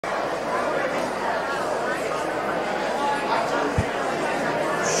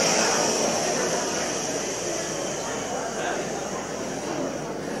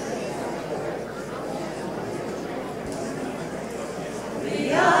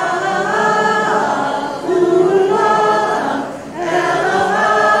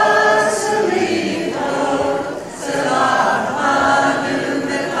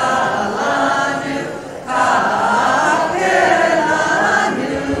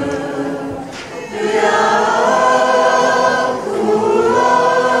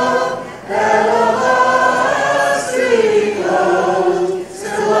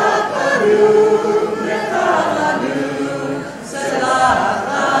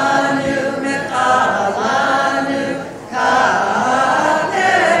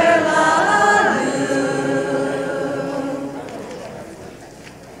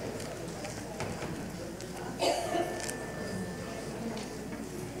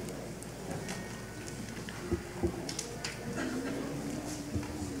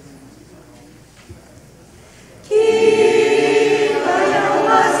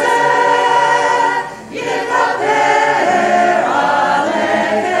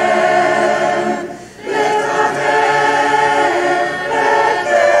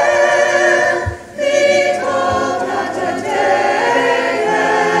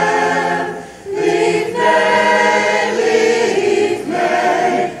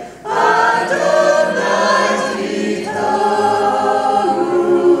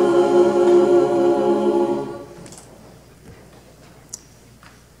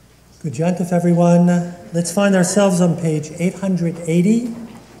Good Yantif, everyone. Let's find ourselves on page 880.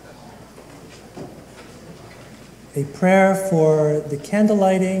 A prayer for the candle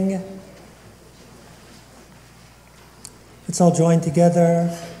lighting. Let's all join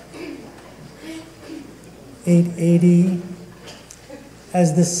together. 880.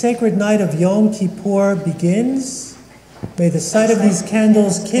 As the sacred night of Yom Kippur begins, may the sight of these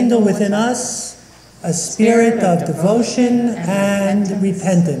candles kindle within us a spirit of devotion and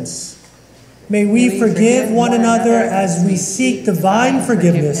repentance. May we forgive one another as we seek divine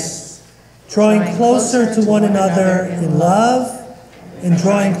forgiveness, drawing closer to one another in love and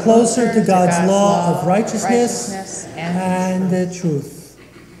drawing closer to God's law of righteousness and the truth.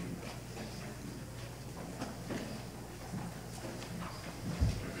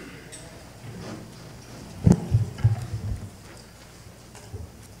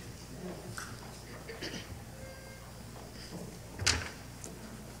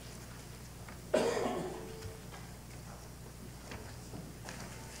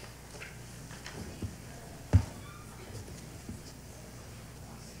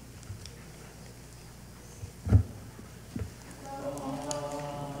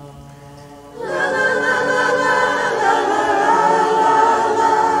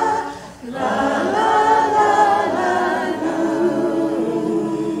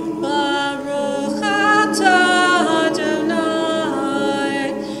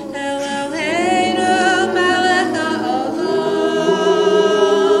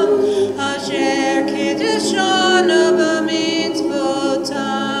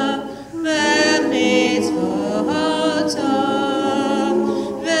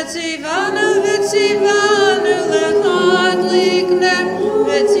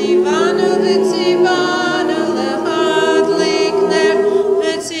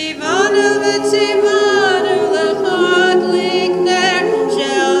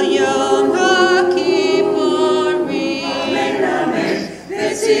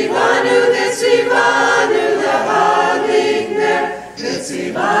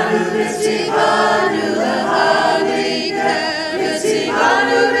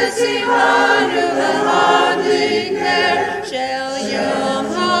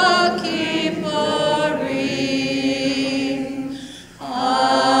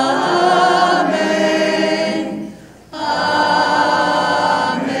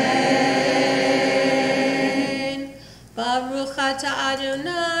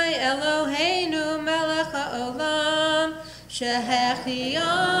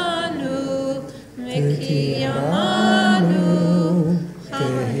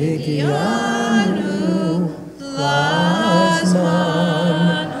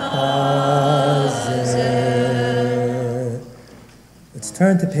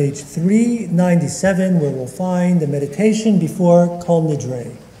 Turn to page 397, where we'll find the meditation before Kol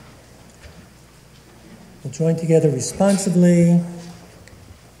Nidre. We'll join together responsively.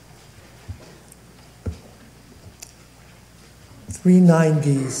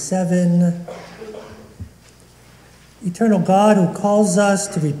 (397). Eternal God, who calls us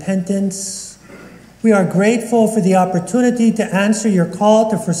to repentance, we are grateful for the opportunity to answer your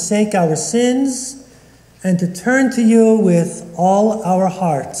call to forsake our sins and to turn to you with all our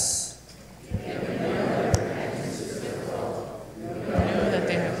hearts. We know that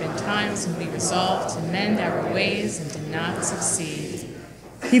there have been times when we resolved to mend our ways and did not succeed.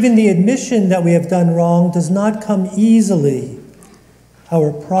 Even the admission that we have done wrong does not come easily.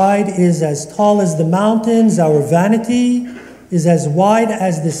 Our pride is as tall as the mountains, our vanity is as wide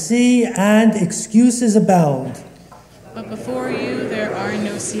as the sea, and excuses abound. But before you there are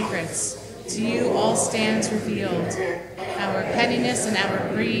no secrets. To you all stands revealed, our pettiness and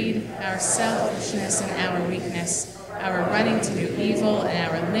our greed, our selfishness and our weakness, our running to do evil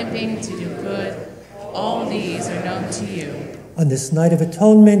and our limping to do good. All these are known to you. On this night of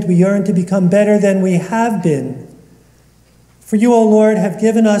atonement, we yearn to become better than we have been. For you, O Lord, have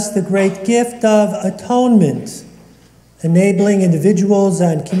given us the great gift of atonement, enabling individuals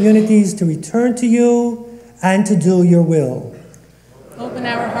and communities to return to you and to do your will. Open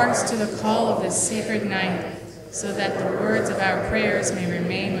our hearts to the call of this sacred night, so that the words of our prayers may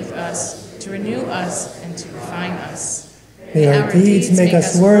remain with us, to renew us and to refine us. May our deeds make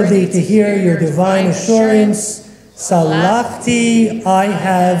us worthy to hear your divine assurance, Salachti, I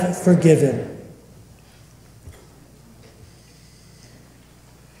have forgiven.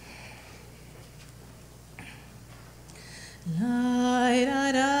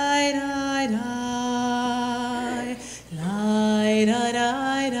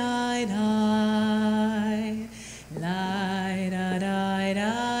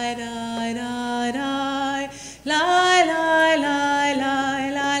 la la la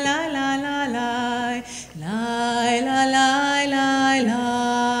la la la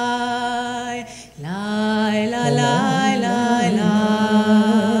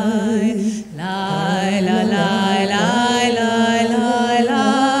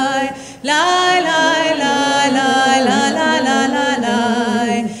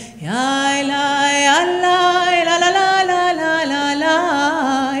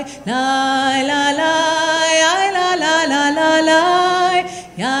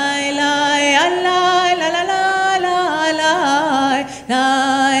la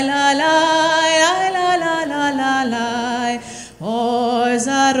la la la la la la or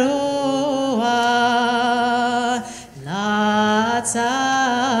zaroa la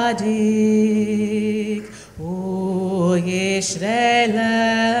tzadik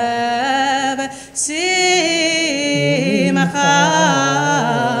uyishrelev simcha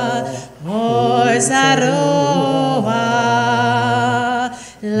or zaroa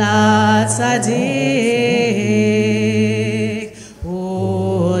la tzadik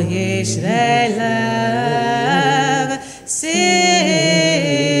uyishrelev simcha.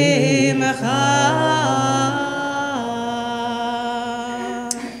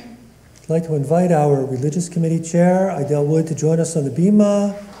 I'd like to invite our Religious Committee Chair, Idel Wood, to join us on the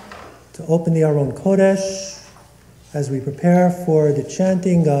bima to open the Aron Kodesh as we prepare for the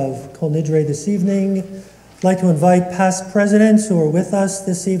chanting of Kol Nidre this evening. I'd like to invite past presidents who are with us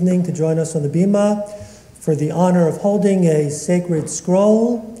this evening to join us on the bima for the honor of holding a sacred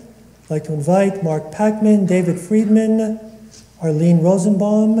scroll. I'd like to invite Mark Packman, David Friedman, Arlene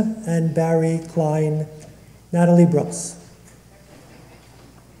Rosenbaum, and Barry Klein. Natalie Brooks.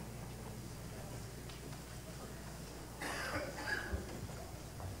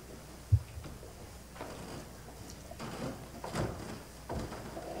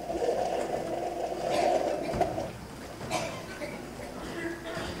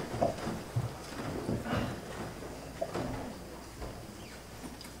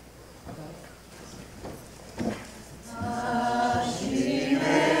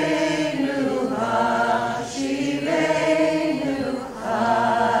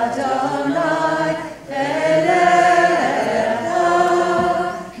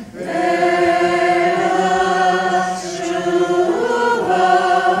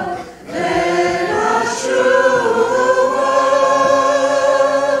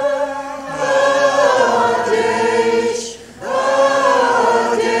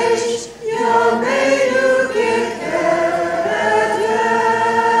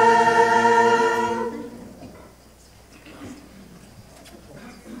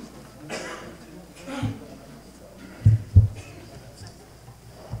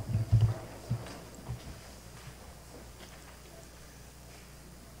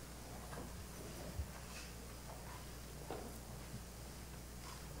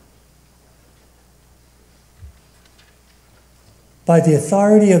 By the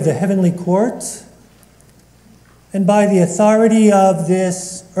authority of the heavenly court and by the authority of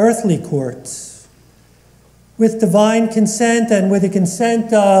this earthly court, with divine consent and with the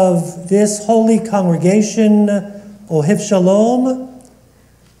consent of this holy congregation, Ohev Shalom,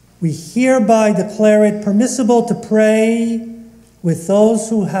 we hereby declare it permissible to pray with those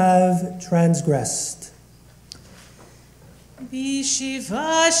who have transgressed.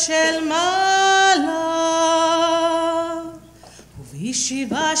 Bishiva shel mala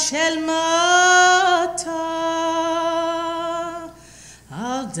Yeshiva shel mata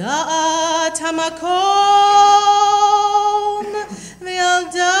al da'at hamakom ve'al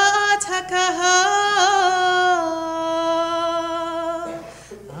da'at hakahal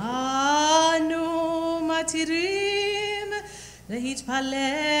anu matirim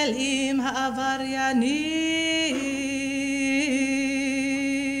להתפלל עם העבריינים.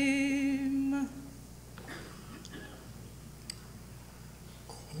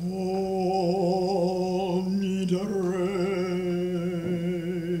 Kol Nidre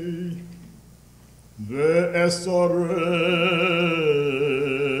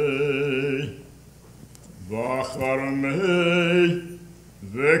ve'esarei v'acharmei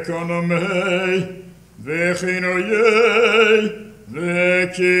ve'kanamei ve'chinoyei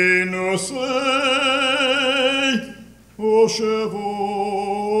ve'kinosei oshevot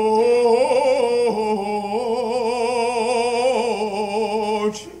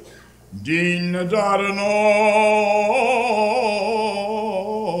din darno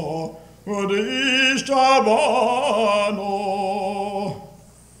v'ishtabano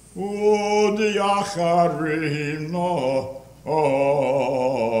v'diacharim no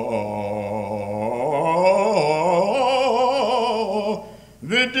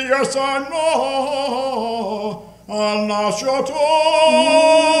v'diasano al nashotono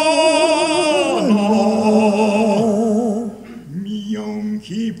miyom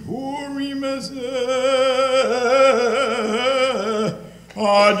kippurim ezeh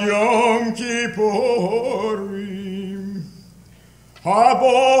ad yom kippurim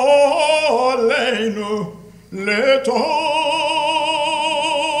haboleinu letova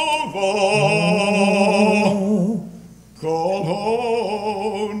kol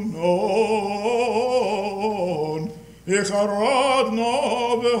honon icharadna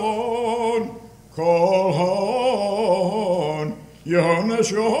behon kol hon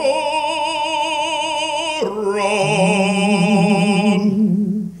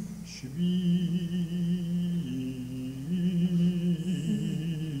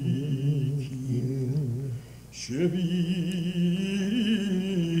Sharon.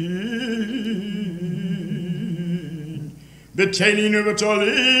 Betelin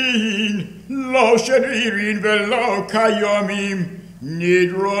ובתולין, לא שרירין ולא קיומים,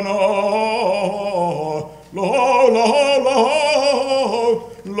 נדרונו,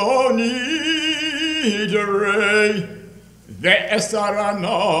 לא נדרי, ואסרנה,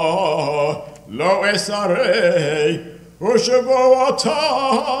 לא אסרי, ושבועתנה,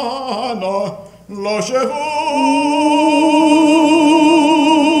 לא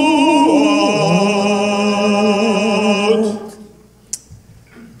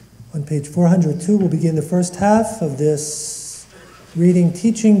On page 402, we'll begin the first half of this reading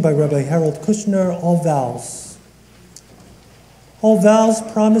teaching by Rabbi Harold Kushner, All Vows. All vows,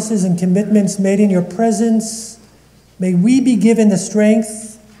 promises, and commitments made in your presence, may we be given the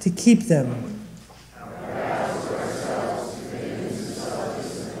strength to keep them.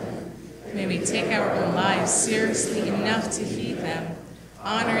 May we take our own lives seriously enough to heed them,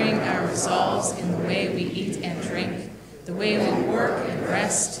 honoring our resolves in the way we eat and drink, the way we work and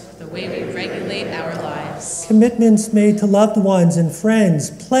rest, the way we regulate our lives. Commitments made to loved ones and friends,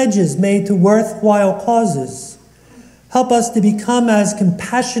 pledges made to worthwhile causes. Help us to become as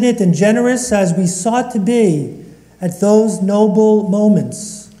compassionate and generous as we sought to be at those noble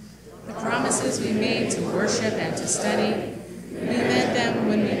moments. The promises we made to worship and to study, we meant them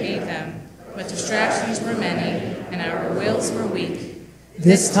when we made them, but distractions were many and our wills were weak.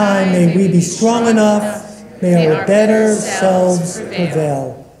 This time may we be strong enough, may our better selves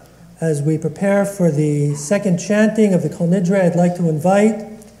prevail. As we prepare for the second chanting of the Kol Nidre, I'd like to invite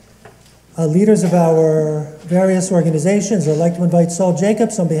leaders of our various organizations. I'd like to invite Saul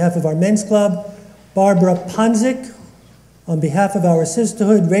Jacobs on behalf of our men's club, Barbara Panzik on behalf of our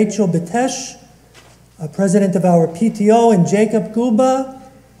sisterhood, Rachel Betesh, president of our PTO, and Jacob Guba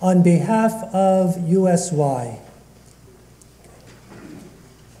on behalf of USY.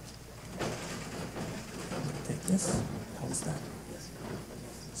 Take this. How's that?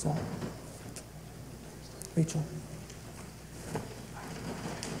 Saul. Rachel.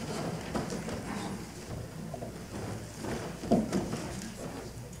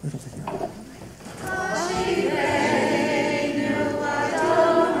 Right over here. God.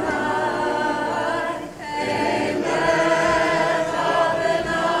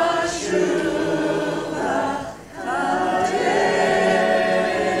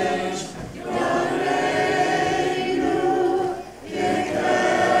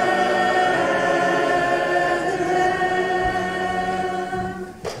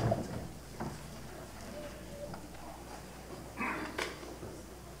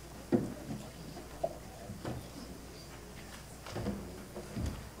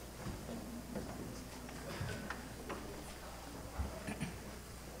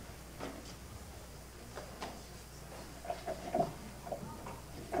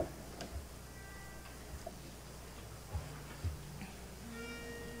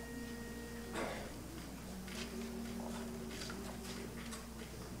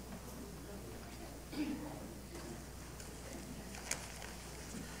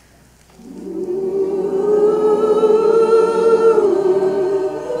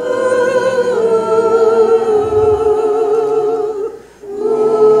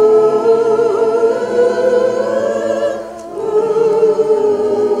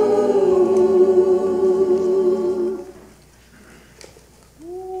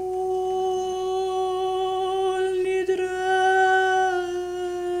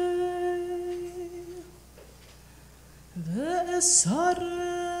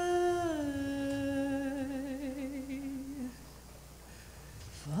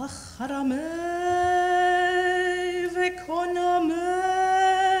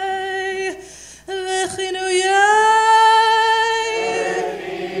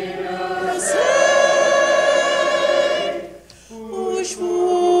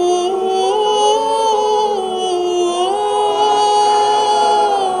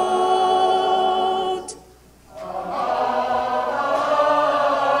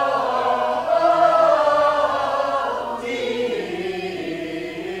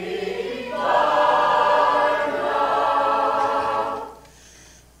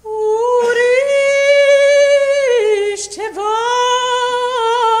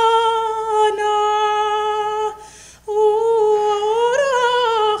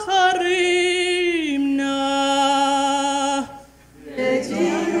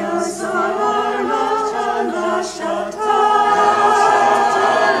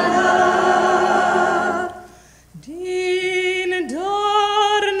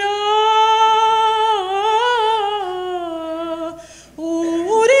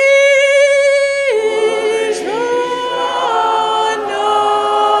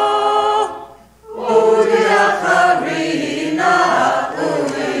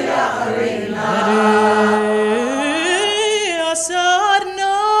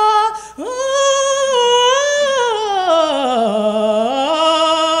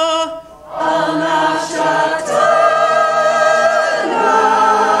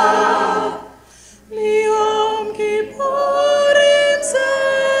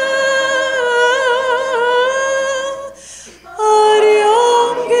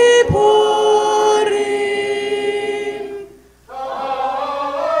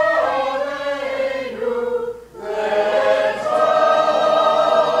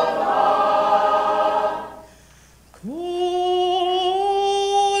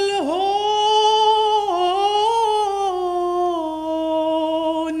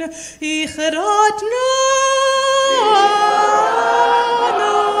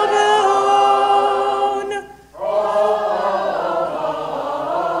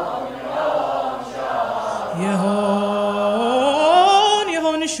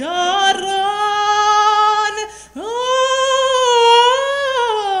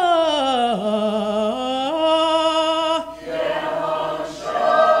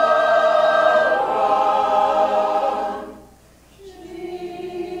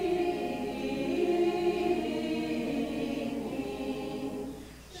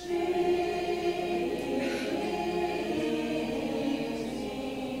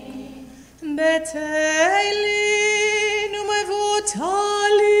 בטלין ומבוטלין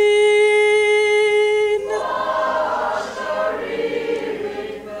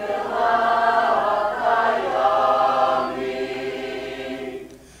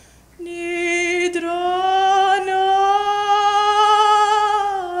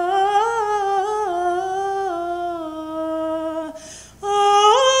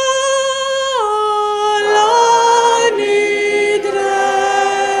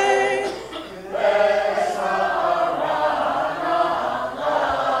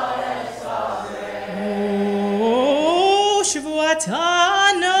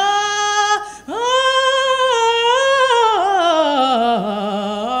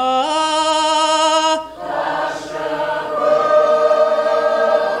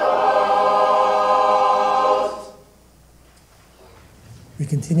We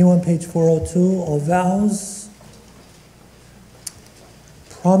continue on page 402, all vows.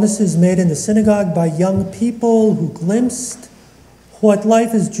 Promises made in the synagogue by young people who glimpsed what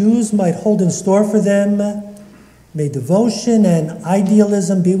life as Jews might hold in store for them. May devotion and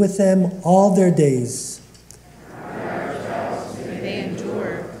idealism be with them all their days. May they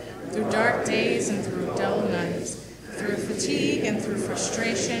endure through dark days and through dull nights, through fatigue and through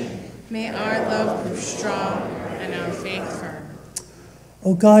frustration. May our love prove strong and our faith firm.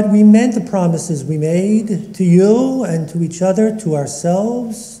 O God, we meant the promises we made to you and to each other, to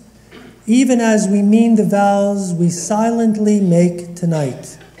ourselves, even as we mean the vows we silently make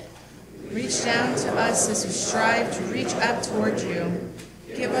tonight. Reach down to us as we strive to reach up toward you.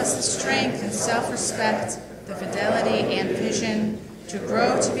 Give us the strength and self-respect, the fidelity and vision to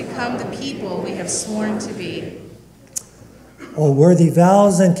grow to become the people we have sworn to be. All worthy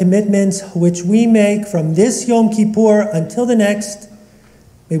vows and commitments which we make from this Yom Kippur until the next,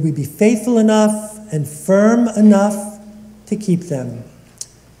 may we be faithful enough and firm enough to keep them.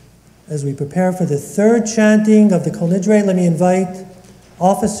 As we prepare for the third chanting of the Kol Nidre, let me invite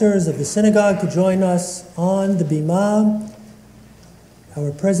officers of the synagogue to join us on the bima.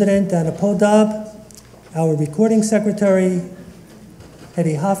 Our president, Anna Podab, our recording secretary,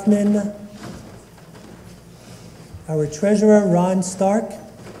 Hetty Hoffman, our treasurer, Ron Stark,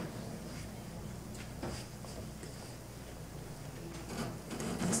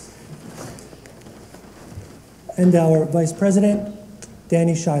 and our vice president,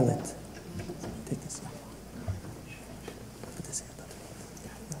 Danny Shilett. Take this. Put this here.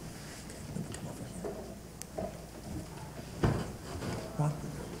 Let me come over here. Ron?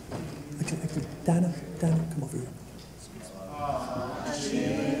 Actually, Dana, come over here.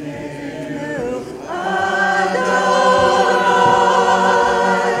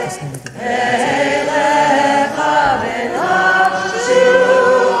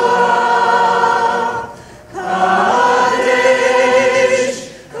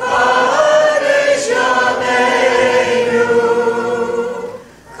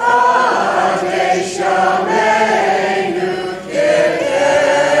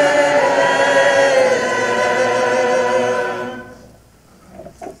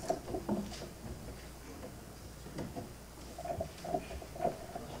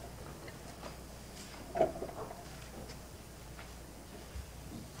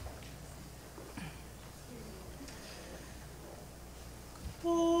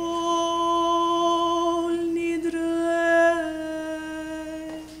 Kol Nidre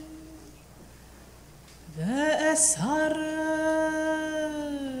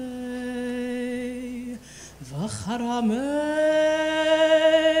ve'esarei v'charamei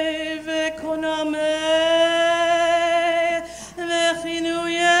ve'konamei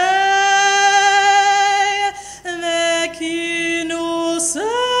ve'chinuyei ve'kinusei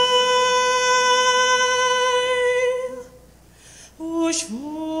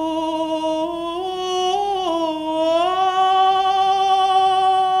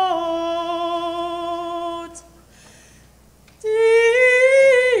Ushvot Din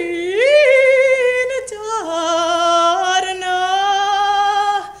Dar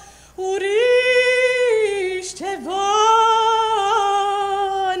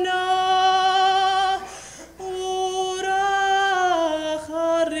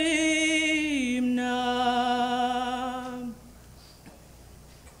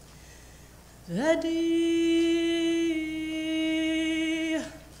Vedi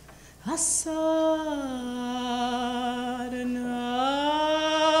Asarna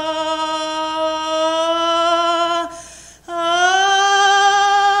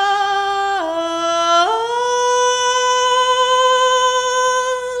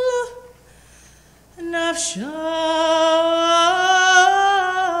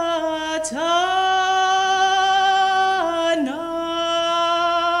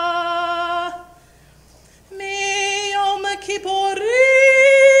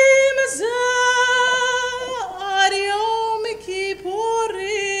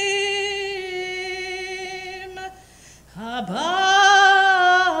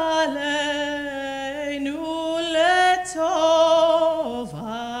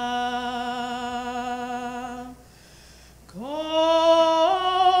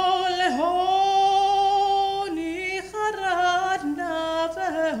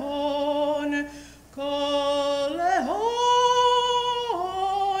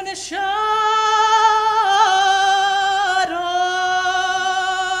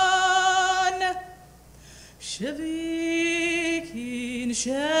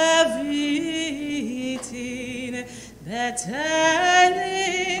Shavitin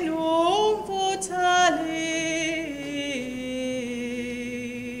betelin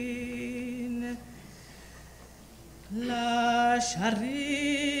umputalin la sharin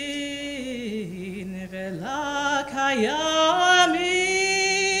vela kayamin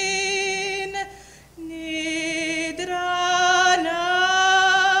nidrana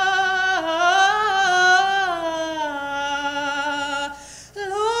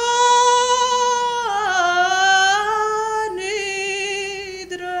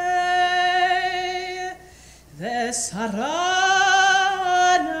Sarana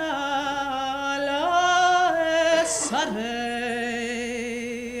la sarei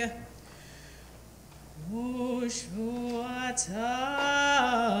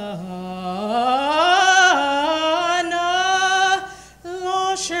Ushuatana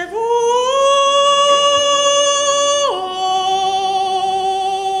la shevut.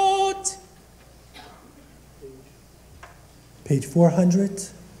 Page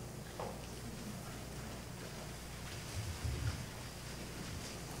 400.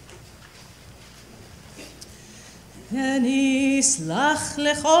 ונשלח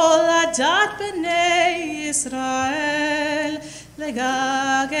לכל עדת בני ישראל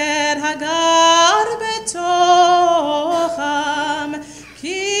לגגר הגר בתוכם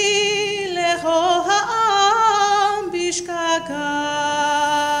כי לכל העם בשגגה.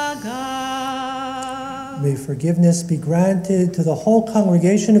 May forgiveness be granted to the whole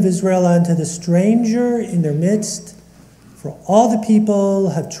congregation of Israel and to the stranger in their midst, for all the people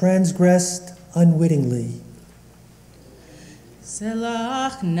have transgressed unwittingly.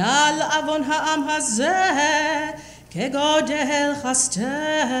 סלח נא לעוון העם הזה כגודל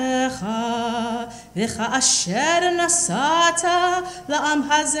חסדך וכאשר נסעת לעם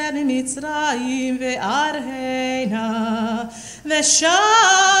הזה ממצרים וארהנה ושם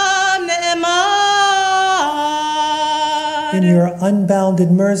נאמר In your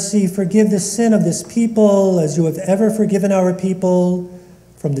unbounded mercy, forgive the sin of this people as you have ever forgiven our people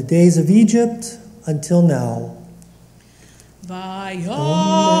from the days of Egypt until now.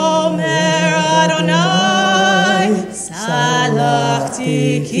 ויאמר אדוני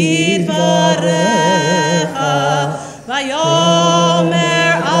סלחתי כדבריך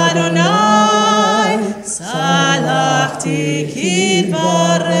ויאמר אדוני סלחתי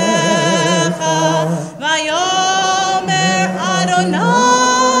כדבריך ויאמר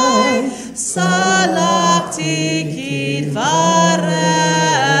אדוני סלחתי כדבריך.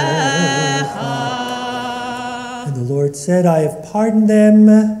 The Lord said, I have pardoned them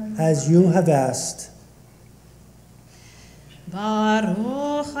as you have asked.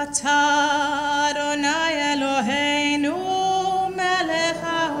 Baruch atah Adonai Eloheinu melech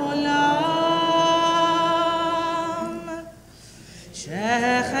haolam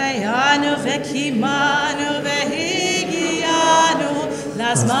שהחיינו וקיימנו והגיענו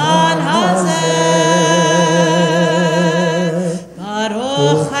לזמן הזה.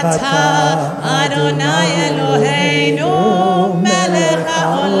 ברוך אתה אדוני אלוהינו מלך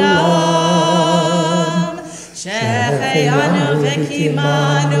העולם שהחיינו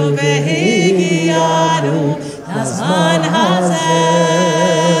וקיימנו והגיענו לזמן הזה.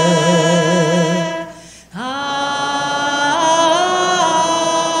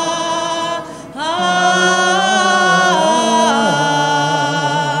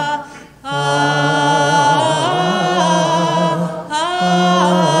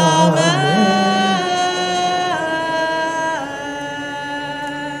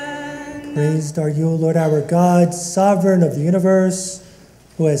 Praised are you, Lord our God, sovereign of the universe,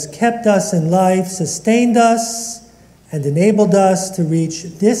 who has kept us in life, sustained us, and enabled us to reach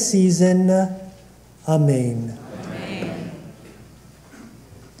this season. Amen. Amen.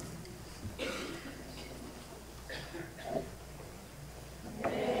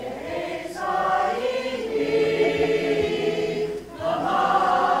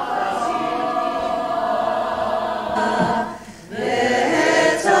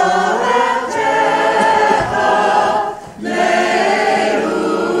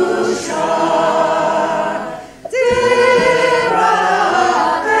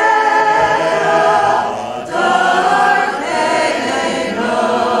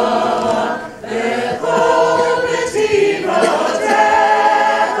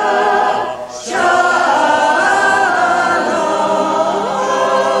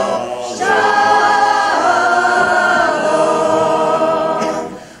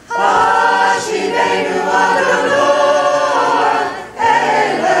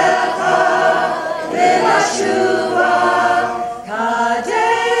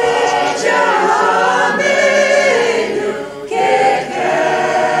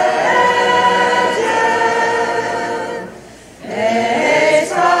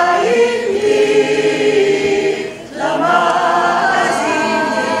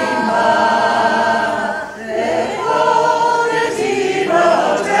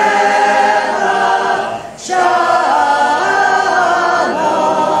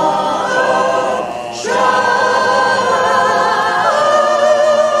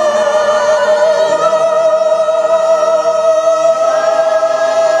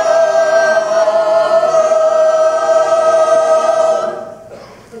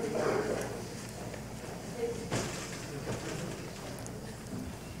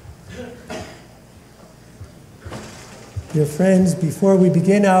 Dear friends, before we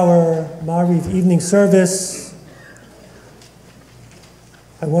begin our Mariv evening service,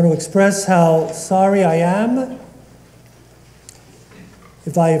 I want to express how sorry I am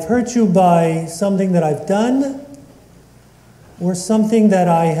if I have hurt you by something that I've done or something that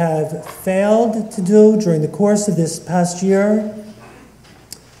I have failed to do during the course of this past year.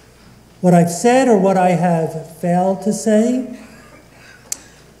 What I've said or what I have failed to say,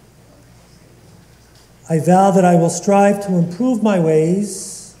 I vow that I will strive to improve my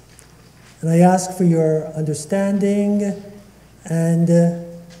ways, and I ask for your understanding and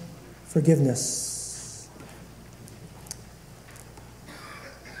forgiveness.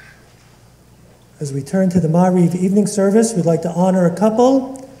 As we turn to the Mariv evening service, we'd like to honor a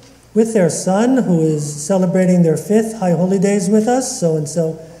couple with their son who is celebrating their 5th High Holy Days with us.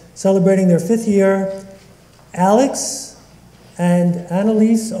 So celebrating their 5th year, Alex and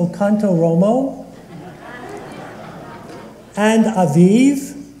Annalise Ocanto Romo. And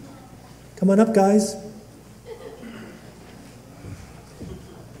Aviv. Come on up, guys.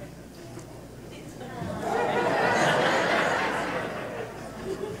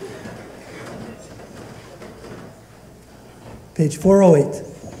 Page 408.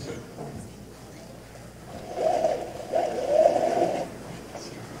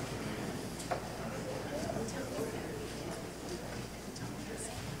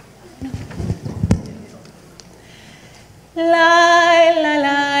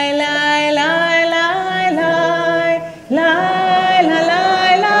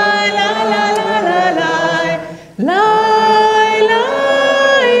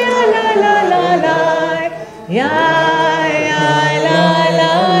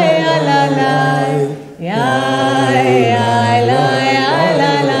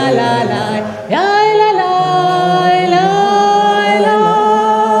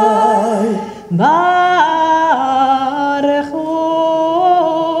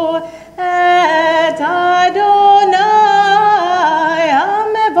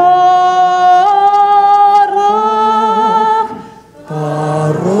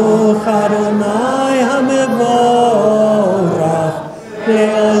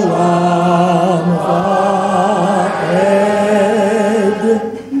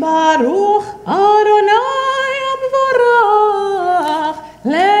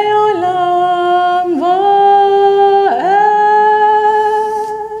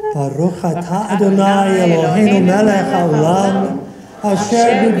 Adonai Eloheinu melech haolam, asher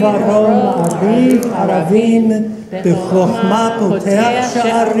bidvaro ma'ariv aravim, b'chokhma potech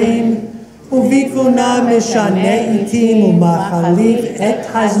she'arim, ובתבונה משנה עתים ומחליף את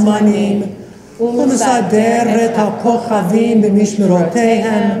הזמנים, ומסדר את הכוכבים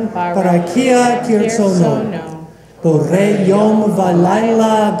במשמרותיהם, ברקיע כרצונו. בורא יום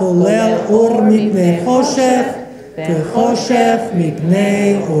ולילה, גולל אור מפני חושך, וחושך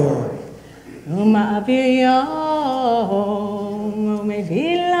מפני אור. ומעביר יום,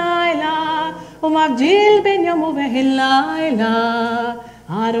 ומביא לילה, ומבדיל בין יום ובין לילה.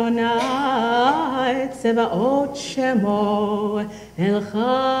 אדוני צבאות שמו, אל חי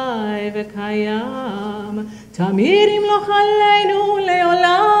וקיים, תמיד ימלוך עלינו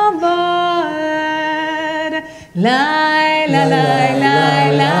לעולם ועד. לילה,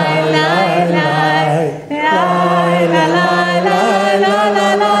 לילה, לילה, לילה, לילה,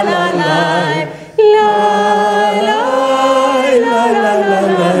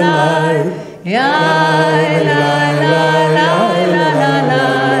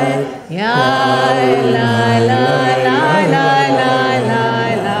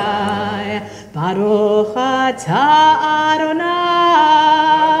 Baruch atah Adonai,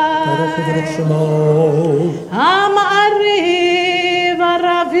 Baruch Hu Shemo. Ha'ma'ariv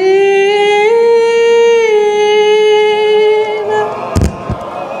Aravim.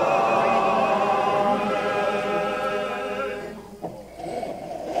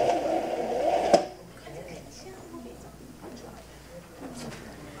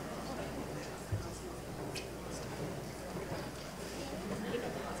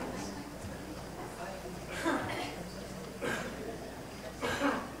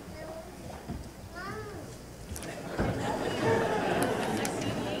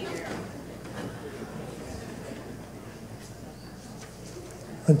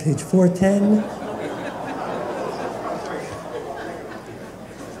 On page 410,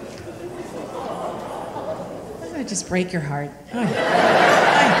 Doesn't it just break your heart? Ay,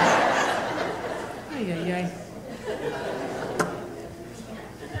 ay, ay, ay.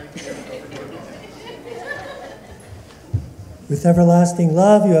 with everlasting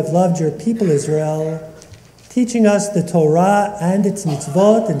love you have loved your people Israel, teaching us the Torah and its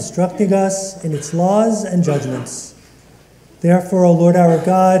mitzvot, instructing us in its laws and judgments. Therefore, O Lord our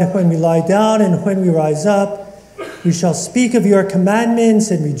God, when we lie down and when we rise up, we shall speak of your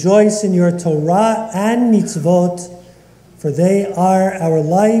commandments and rejoice in your Torah and mitzvot, for they are our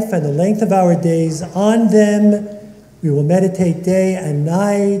life and the length of our days. On them we will meditate day and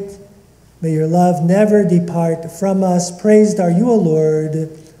night. May your love never depart from us. Praised are you, O Lord,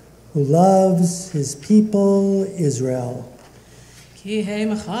 who loves his people Israel. כי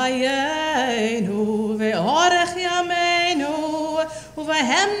הם חיינו ואורך ימינו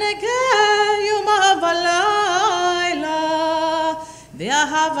ובהם נגע יומם ולילה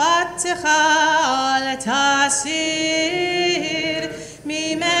ואהבתך אל תסיר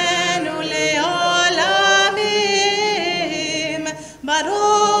ממנו לעולמים.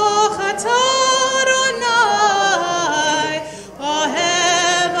 ברוך אתה אדוני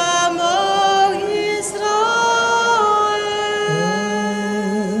אוהב עמו ישראל.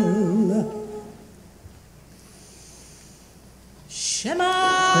 שמע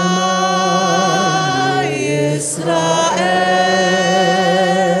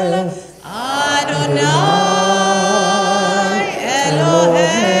ישראל אדוני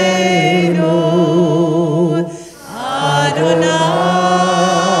אלוהינו אדוני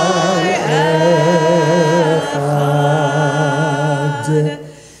אחד.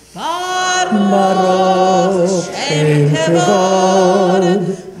 ברוך שם כבוד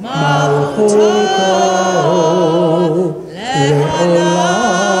מלכותו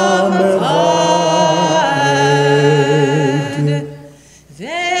לעולם ועד.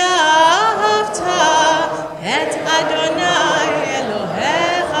 ואהבת את אדוני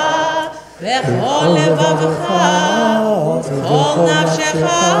אלוהיך בכל לבבך ובכל נפשך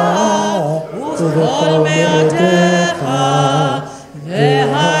ובכל מאודיך.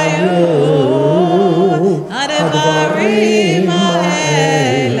 והיו הדברים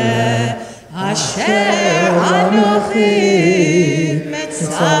האלה אשר אנוכי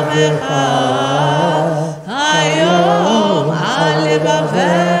מצווך היום על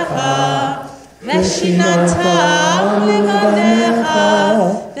לבבך ושיננתם לבניך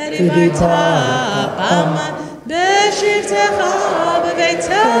ודיברת בם בשבתך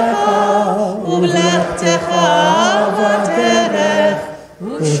בביתך ובלכתך בדרך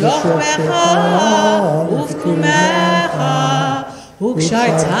ובשוכבך ובקומך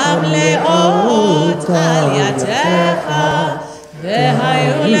וקשרתם לאות על ידיך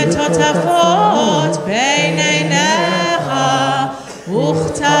והיו לטוטפות בין עיניך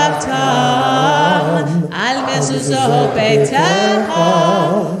וכתבתם על מזוזות ביתך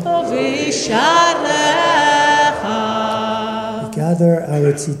ובשעריך. Gather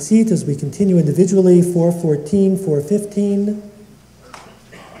our tzitzit as we continue individually, 414, 415.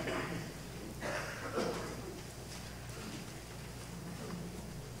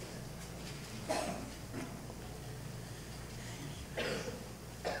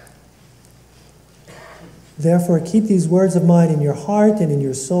 Therefore, keep these words of mine in your heart and in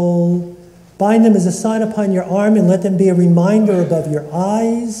your soul. Bind them as a sign upon your arm, and let them be a reminder above your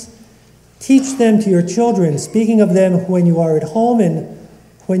eyes. Teach them to your children, speaking of them when you are at home and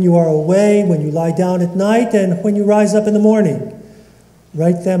when you are away, when you lie down at night, and when you rise up in the morning.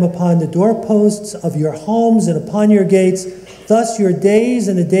 Write them upon the doorposts of your homes and upon your gates. Thus your days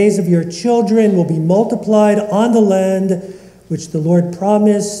and the days of your children will be multiplied on the land which the Lord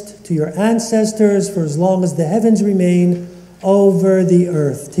promised to your ancestors for as long as the heavens remain over the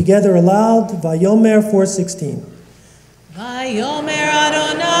earth. Together aloud, Vayomer 4:16. Vayomer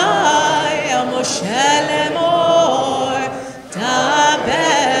Adonai el Moshe lemor, daber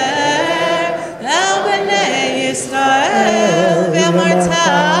el bnei Yisrael ve'amarta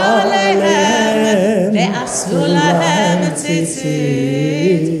alehem ve'asu lahem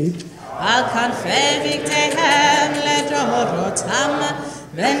tzitzit al kanfei viktehem ledorotam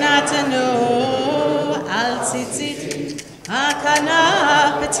ve'natanu al tzitzit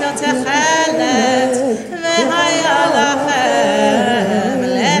Hakana betil techelet v'haya lachem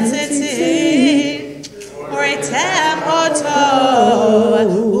letzitzit Uritem oto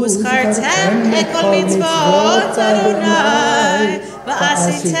uzchartem et kol mitzvot Adonai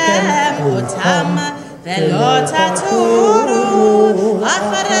v'asitem otam ve'lo taturu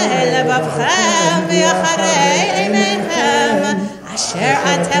acharei lebavchem v'acharei einechem asher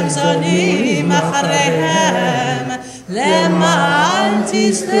atem zonim achareihem למען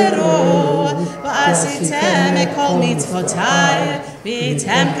תסתרו ועשיתם כל מצוותיי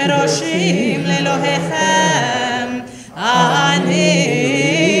והייתם קדושים לאלוהיכם אני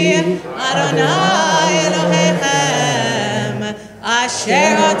אדוני אלוהיכם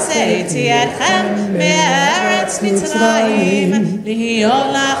אשר הוצאתי אתכם מארץ מצרים להיות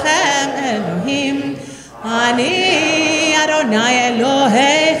לכם אלוהים אני אדוני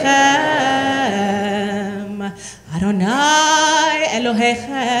אלוהיכם Adonai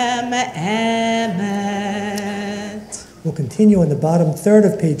Elohechem Emet. We'll continue on the bottom third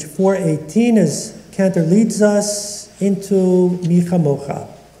of page 418 as Cantor leads us into Michamocha.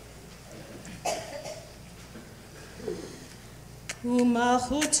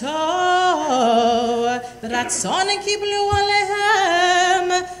 Umalchuto ratzon kiblu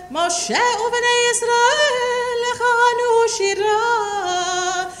alehem Moshe uvnei Yisrael lechanu shira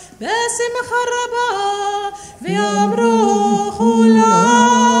besimcha rabah ואמרו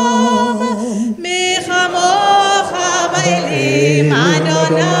כולם מי כמוך באלים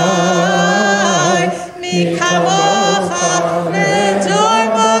אדוני מי כמוך לדור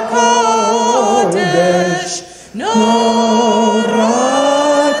בקודש נורא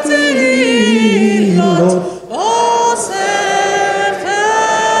תהילות אוסף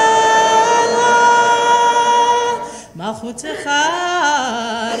אלה מלכותך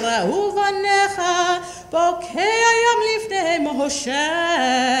ראו בניך בוקע יום לפני משה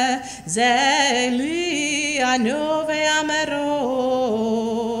זה לי אנו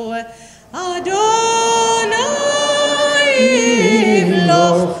ואמרו אדוני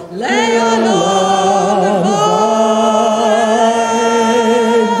ימלוך לעולם ועד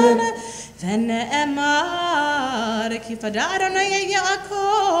ונאמר כי פדה אדוני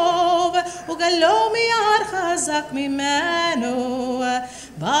יעקב וגלו מיד חזק ממנו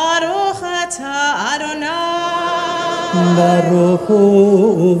Baruch atah Adonai Baruch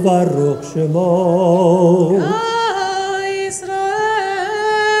hu Baruch Shemo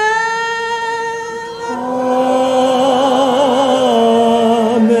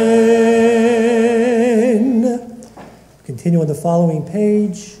Amen. Continue on the following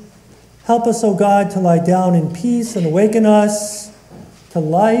page. Help us, O God, to lie down in peace and awaken us to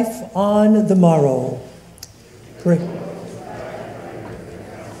life on the morrow. Pray.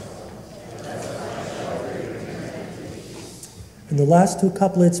 In the last two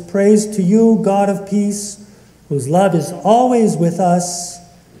couplets, praise to you, God of peace, whose love is always with us,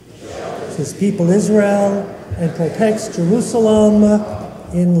 his people Israel, and protects Jerusalem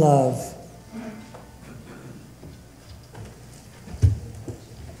in love.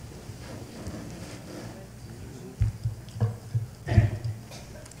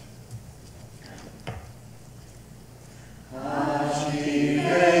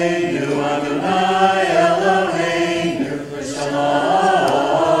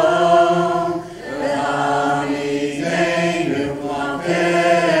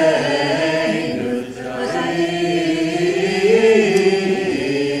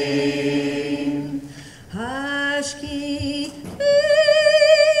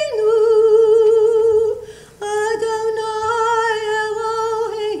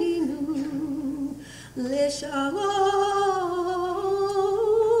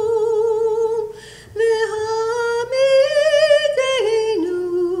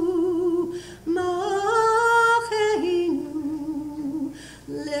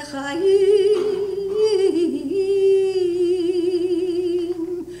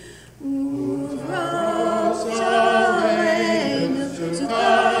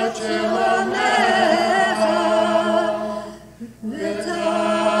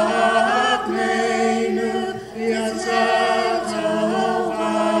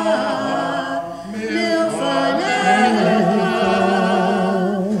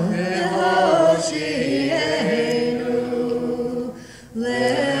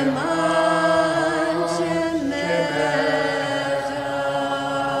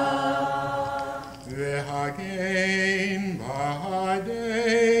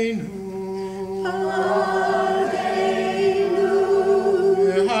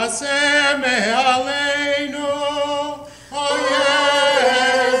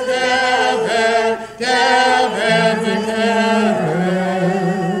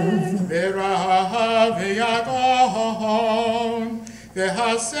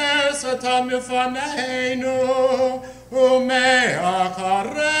 לפנינו ומאחרינו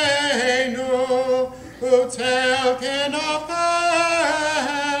ותל כנפיך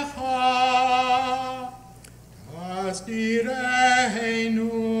תסתירנו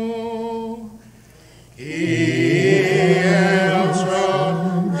כי אל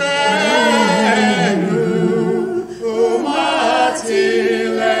שומרנו ומצילנו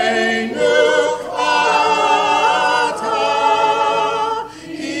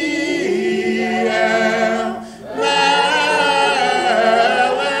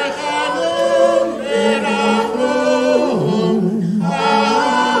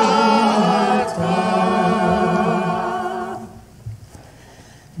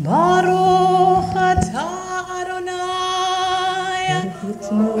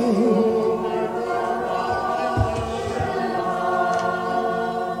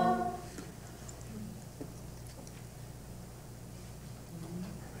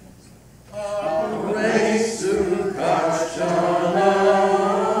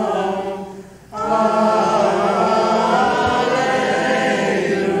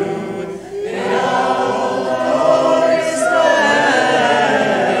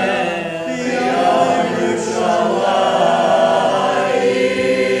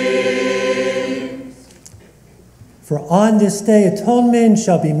On this day, atonement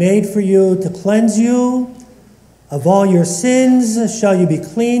shall be made for you to cleanse you. Of all your sins shall you be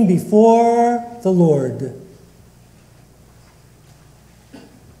clean before the Lord.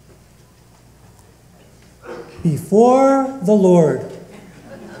 Before the Lord.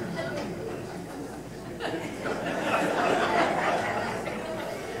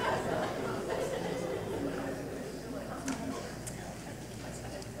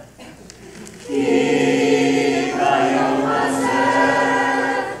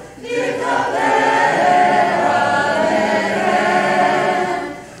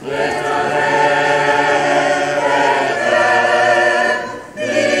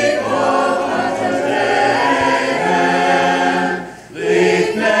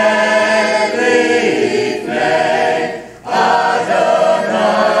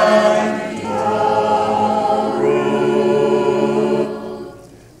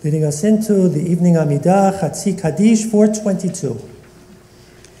 Leading us into the evening Amidah, Chatzi Kaddish 422.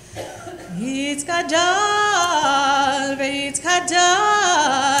 Yitzkadal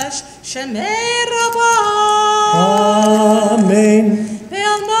v'yitzkadash Shemei Rabba. Amen.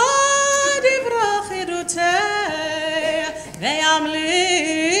 Ve'almad ivrach irutei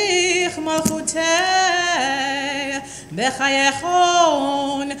ve'amlich malchutei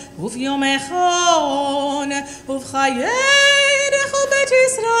b'chayechon uv'yomechon uv'chayech ubet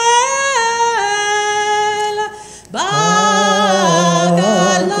Yisrael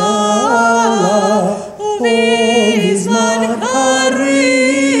b'gala uv'izman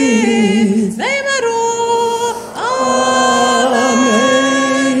karim ve'maru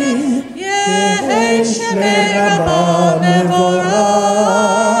Amen. Yehi Shemei Rabba mevorach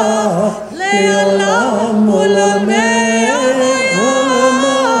le'olam olamei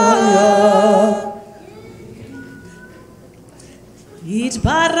olamaya.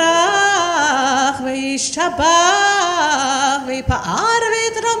 Yitbarach ve'yishtabach ve'pa'ar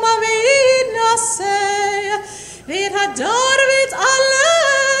ve'trama ve'yinaseh ve'yador ve'yit'ala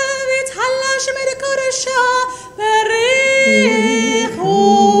ve'yithalla Shemei Koresha ve'richu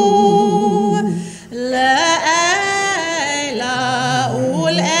le'ela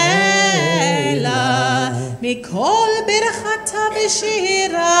u'le'ela mikol birchata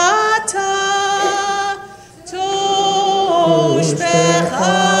v'shirata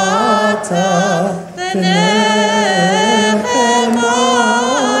tushbechata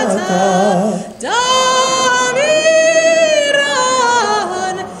v'nechemata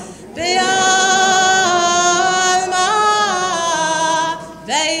daviran ve'alma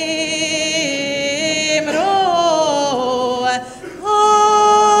ve'imru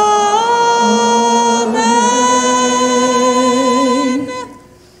Amen.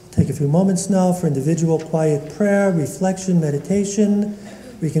 Take a few moments now for individual quiet prayer, reflection, meditation.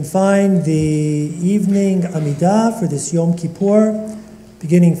 We can find the evening Amidah for this Yom Kippur,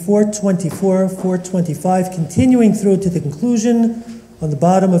 beginning 424, 425, continuing through to the conclusion on the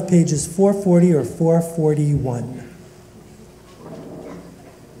bottom of pages 440 or 441.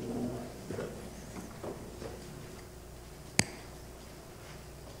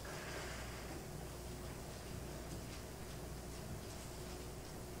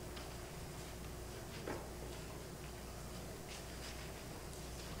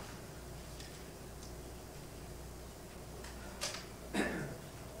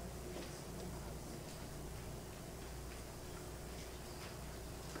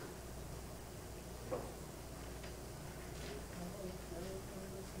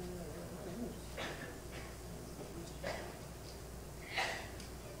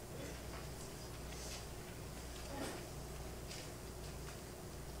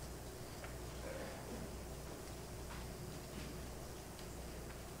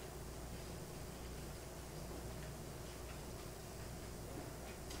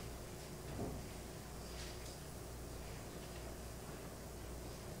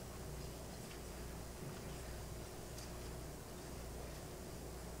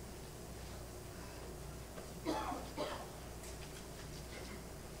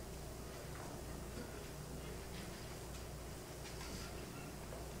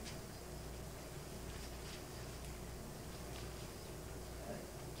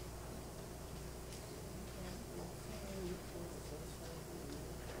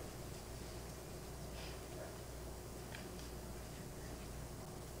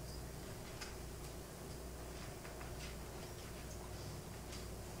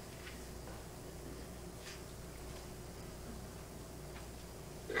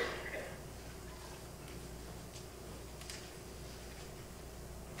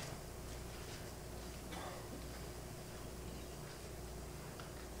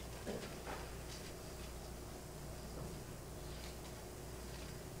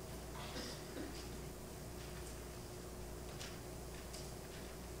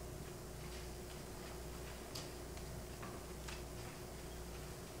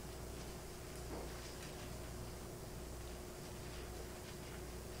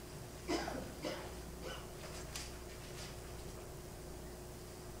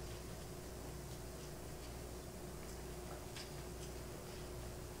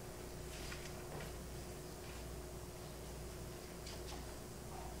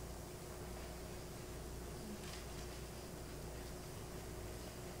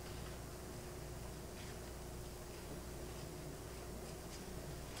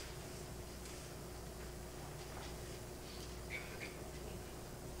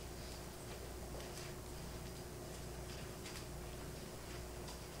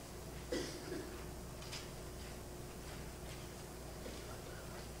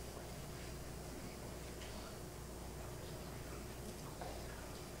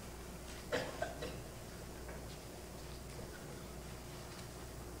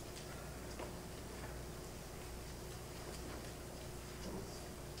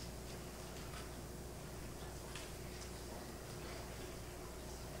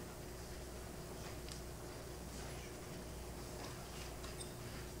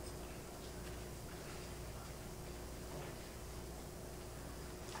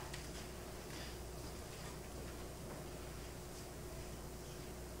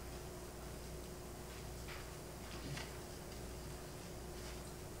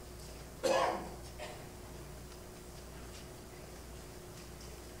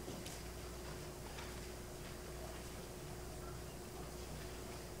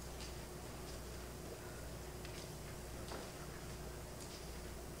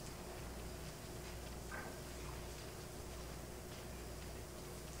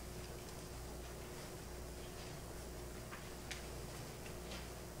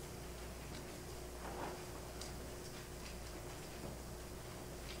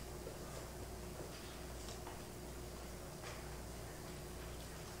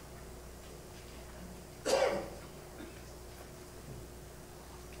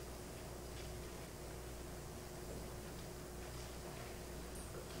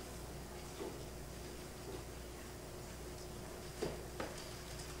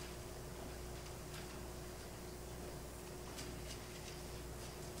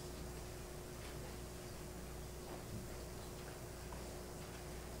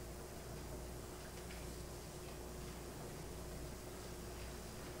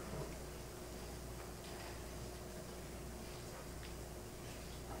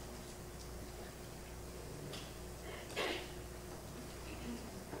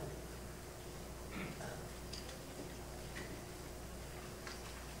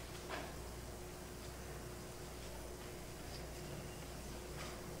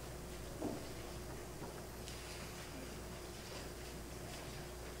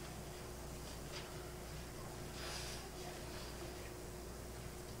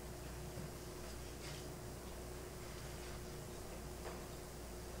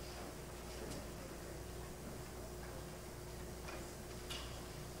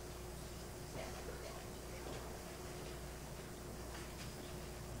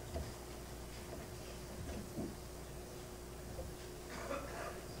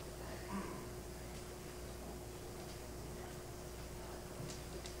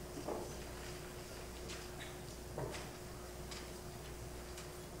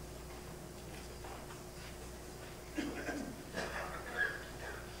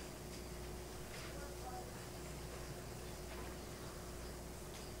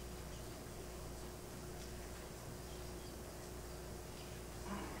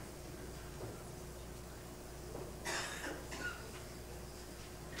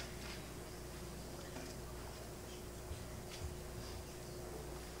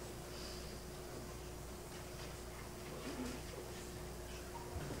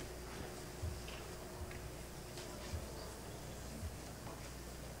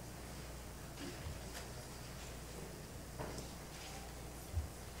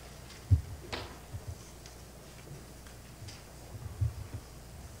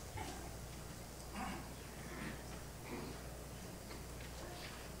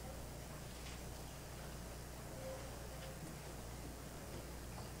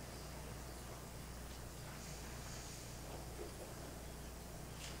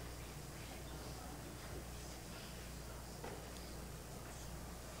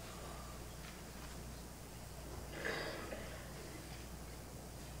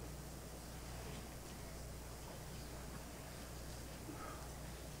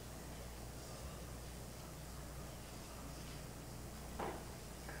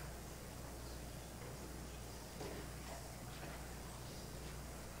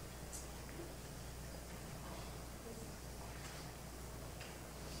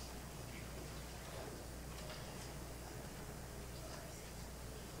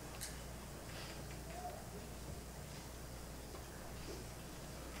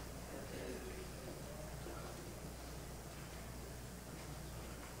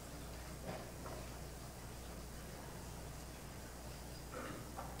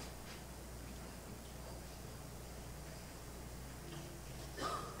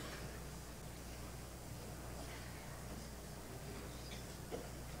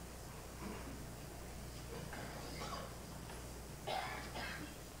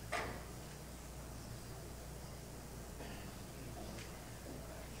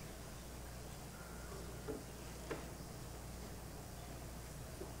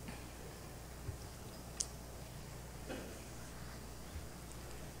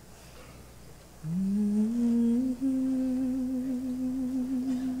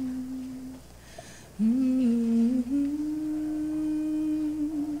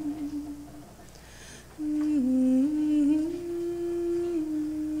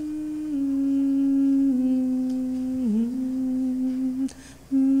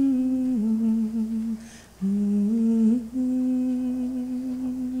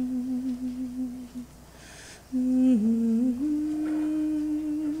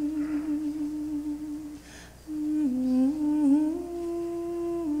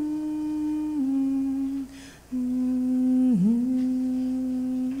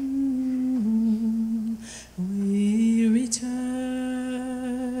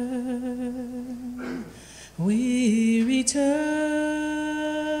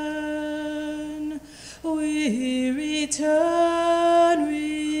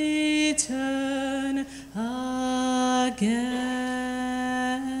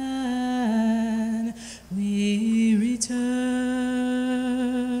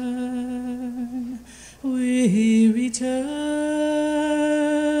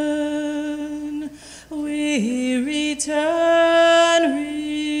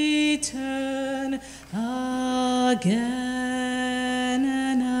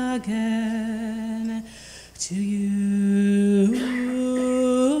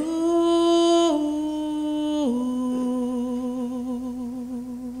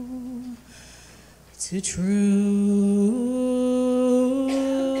 to true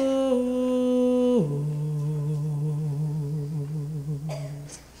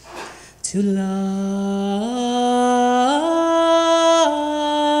to love,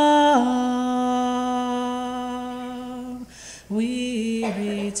 we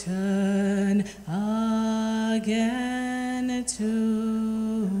return again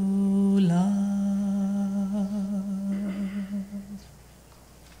to love.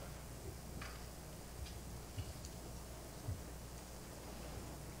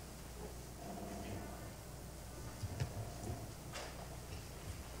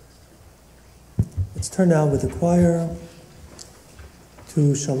 Let's turn now with the choir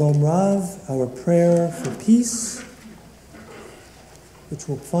to Shalom Rav, our prayer for peace, which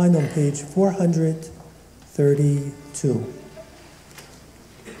we'll find on page 432.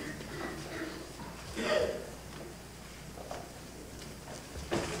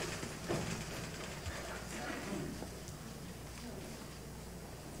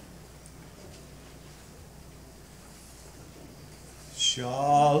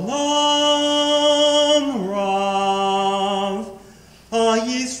 Shalom Rav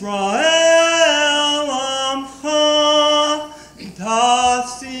Yisrael Amcha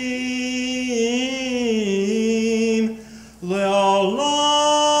Tasim Leolam.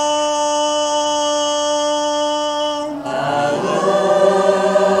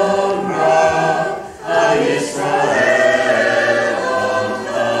 Shalom Rav Yisrael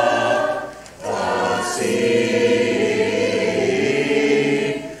Amcha Tasim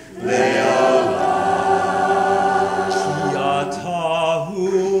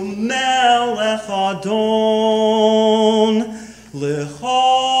Adon lecha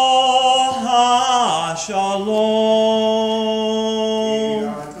shalom.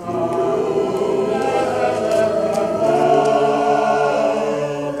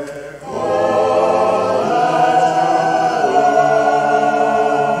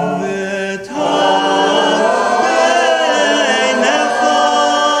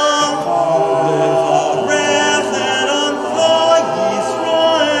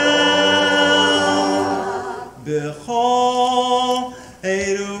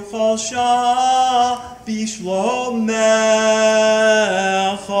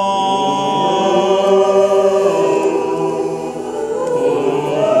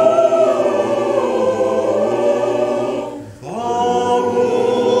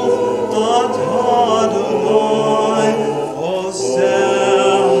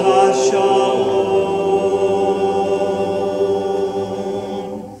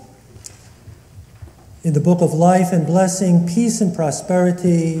 In the book of life and blessing, peace and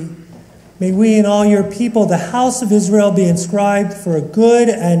prosperity, may we and all your people, the house of Israel, be inscribed for a good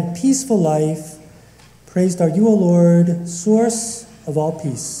and peaceful life. Praised are you, O Lord, source of all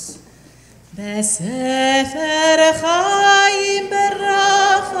peace. בספר חיים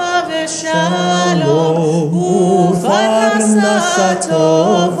ברכה ושלום ופרנסה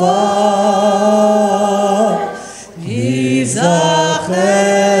טובה ייזכר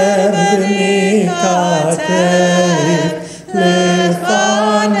וניכתב לפניך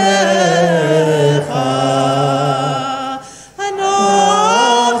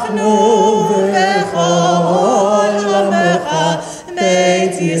אנחנו וכל עמך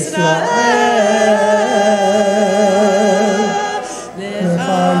בית ישראל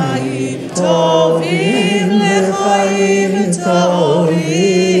לחיים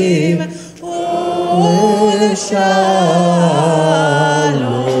טובים ולשלום.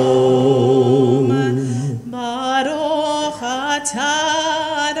 ברוך אתה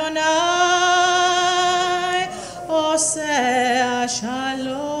אדוני עושה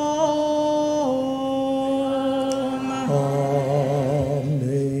השלום.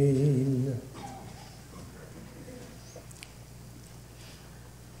 Amen.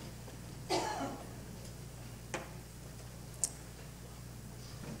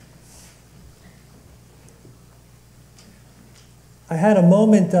 I had a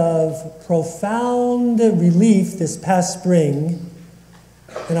moment of profound relief this past spring,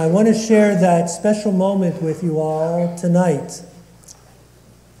 and I want to share that special moment with you all tonight.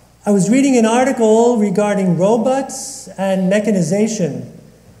 I was reading an article regarding robots and mechanization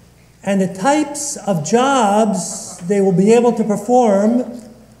and the types of jobs they will be able to perform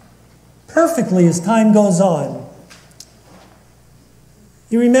perfectly as time goes on.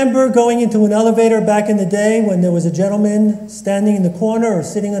 You remember going into an elevator back in the day when there was a gentleman standing in the corner or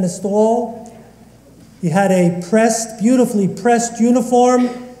sitting on a stall? He had a beautifully pressed uniform,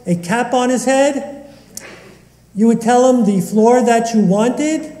 a cap on his head. You would tell him the floor that you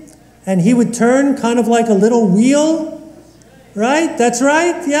wanted, and he would turn kind of like a little wheel, Right? That's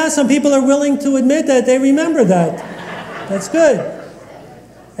right. Yeah, some people are willing to admit that they remember that. That's good.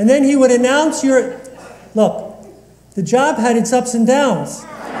 And then he would announce look, the job had its ups and downs.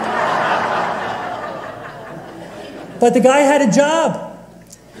 But the guy had a job.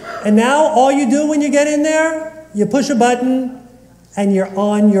 And now all you do when you get in there, you push a button and you're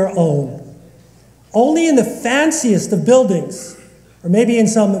on your own. Only in the fanciest of buildings, or maybe in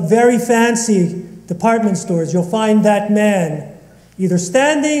some very fancy department stores, you'll find that man either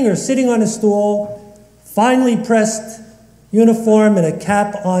standing or sitting on a stool, finely pressed uniform and a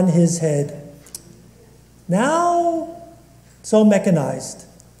cap on his head. Now, it's all mechanized.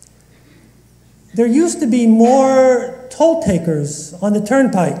 There used to be more toll takers on the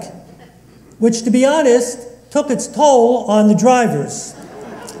turnpike, which, to be honest, took its toll on the drivers.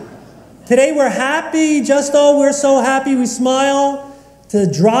 Today we're happy, we're so happy we smile, to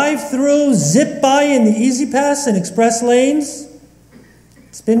drive through, zip by in the Easy Pass and express lanes.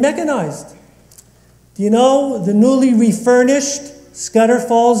 It's been mechanized. Do you know the newly refurnished Scudder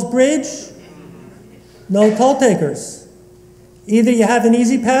Falls Bridge? No toll takers. Either you have an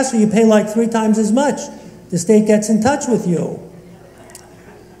Easy Pass or you pay like 3 times as much. The state gets in touch with you.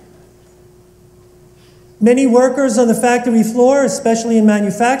 Many workers on the factory floor, especially in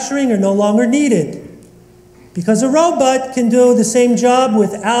manufacturing, are no longer needed because a robot can do the same job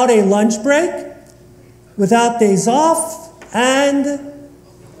without a lunch break, without days off, and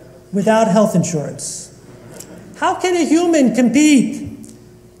without health insurance. How can a human compete?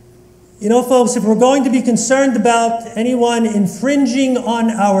 You know, folks, if we're going to be concerned about anyone infringing on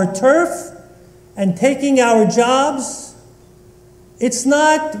our turf and taking our jobs, it's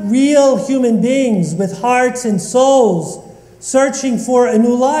not real human beings with hearts and souls searching for a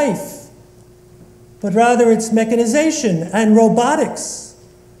new life, but rather it's mechanization and robotics,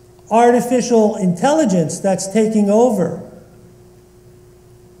 artificial intelligence that's taking over.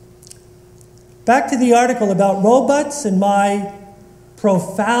 Back to the article about robots and my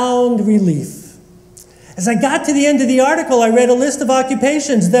profound relief. As I got to the end of the article, I read a list of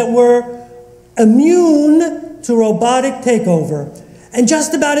occupations that were immune to robotic takeover. And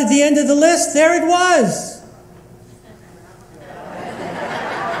just about at the end of the list, there it was.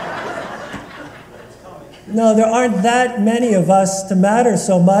 No, there aren't that many of us to matter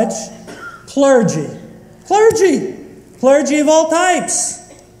so much. Clergy. Clergy. Clergy of all types.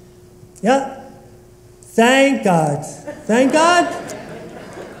 Yeah. Thank God. Thank God.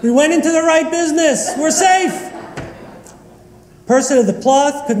 We went into the right business. We're safe. Person of the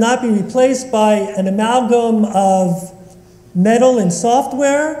cloth could not be replaced by an amalgam of metal and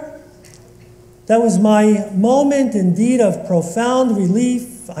software. That was my moment indeed of profound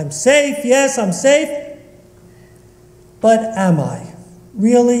relief. I'm safe. Yes, I'm safe. But am I?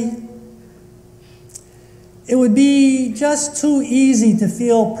 Really? It would be just too easy to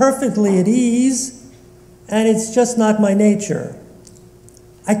feel perfectly at ease, and it's just not my nature.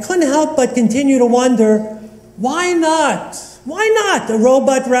 I couldn't help but continue to wonder, why not? Why not a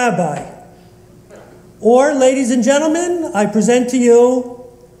robot rabbi? Or, ladies and gentlemen, I present to you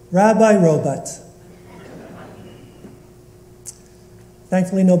Rabbi Robot.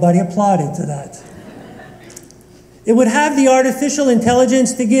 Thankfully, nobody applauded to that. It would have the artificial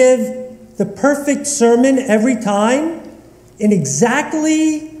intelligence to give the perfect sermon every time in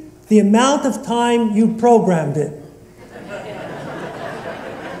exactly the amount of time you programmed it.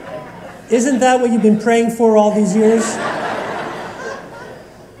 Isn't that what you've been praying for all these years?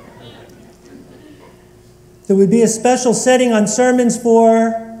 There would be a special setting on sermons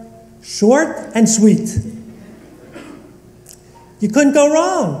for short and sweet. You couldn't go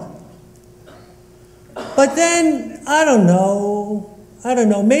wrong. But then, I don't know,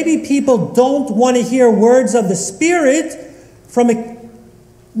 maybe people don't want to hear words of the Spirit from a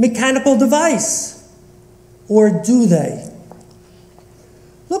mechanical device. Or do they?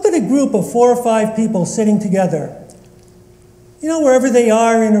 Look at a group of 4 or 5 people sitting together. You know, wherever they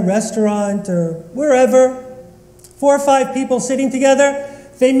are, in a restaurant or wherever, 4 or 5 people sitting together,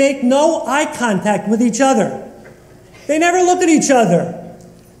 they make no eye contact with each other. They never look at each other.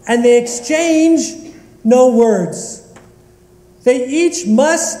 And they exchange no words. They each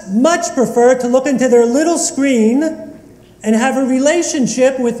must much prefer to look into their little screen and have a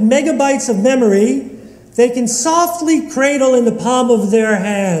relationship with megabytes of memory they can softly cradle in the palm of their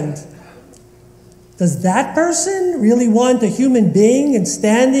hand. Does that person really want a human being and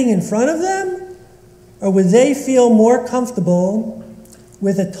standing in front of them? Or would they feel more comfortable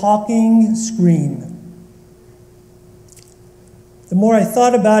with a talking screen? The more I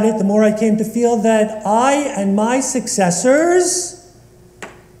thought about it, the more I came to feel that I and my successors,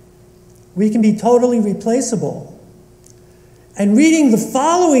 we can be totally replaceable. And reading the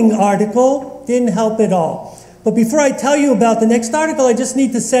following article didn't help at all. But before I tell you about the next article, I just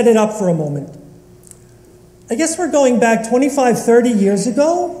need to set it up for a moment. I guess we're going back 25, 30 years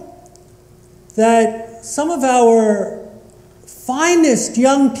ago that some of our finest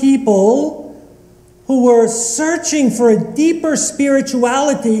young people who were searching for a deeper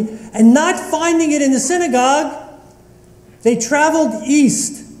spirituality and not finding it in the synagogue, they traveled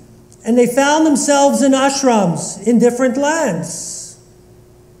east and they found themselves in ashrams in different lands.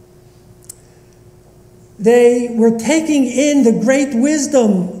 They were taking in the great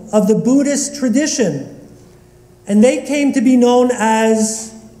wisdom of the Buddhist tradition, and they came to be known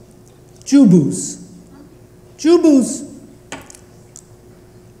as Jubus. Jubus.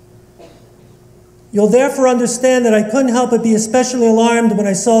 You'll therefore understand that I couldn't help but be especially alarmed when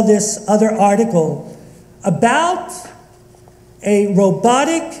I saw this other article about a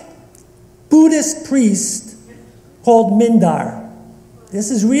robotic Buddhist priest called Mindar. This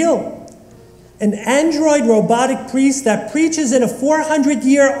is real. An android robotic priest that preaches in a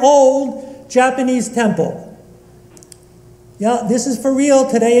 400-year-old Japanese temple. Yeah, this is for real.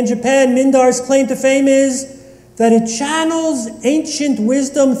 Today in Japan, Mindar's claim to fame is that it channels ancient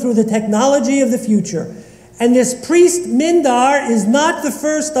wisdom through the technology of the future. And this priest Mindar is not the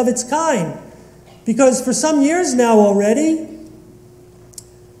first of its kind, because for some years now already,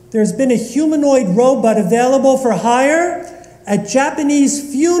 there's been a humanoid robot available for hire at Japanese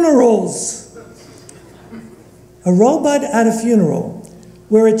funerals. A robot at a funeral,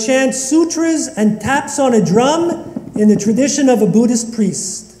 where it chants sutras and taps on a drum in the tradition of a Buddhist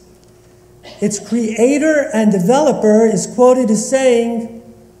priest. Its creator and developer is quoted as saying,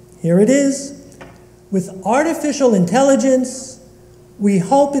 here it is, "With artificial intelligence, we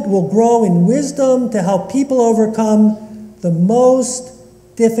hope it will grow in wisdom to help people overcome the most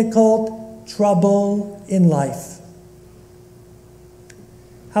difficult trouble in life."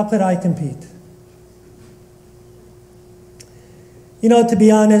 How could I compete? You know, to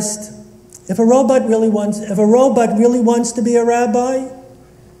be honest, if a robot really wants to be a rabbi,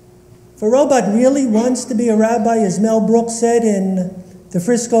 if a robot really wants to be a rabbi, as Mel Brooks said in The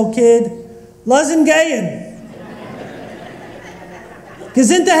Frisco Kid, "Lassen gehen."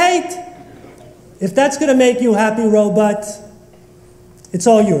 Gesundheit. If that's going to make you happy, robot, it's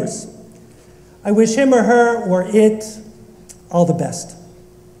all yours. I wish him or her or it all the best.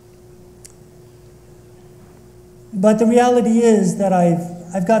 But the reality is that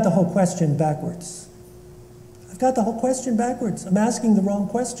I've got the whole question backwards. I've got the whole question backwards. I'm asking the wrong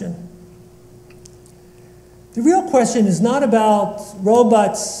question. The real question is not about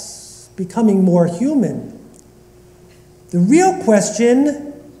robots becoming more human. The real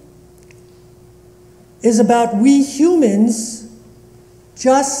question is about we humans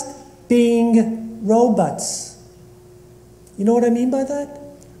just being robots. You know what I mean by that?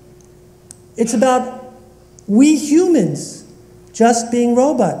 It's about we humans just being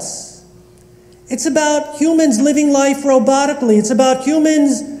robots. It's about humans living life robotically. It's about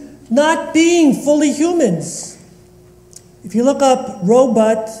humans not being fully humans. If you look up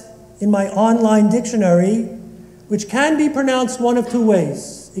robot in my online dictionary, which can be pronounced one of two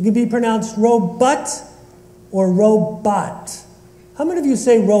ways. It can be pronounced robot or robot. How many of you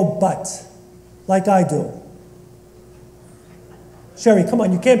say robot like I do? Sherry, come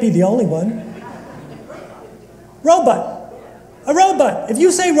on, you can't be the only one. Robot. A robot. If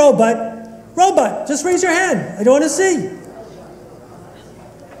you say robot, just raise your hand. I don't want to see.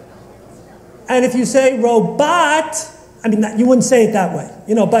 And if you say robot, I mean, you wouldn't say it that way,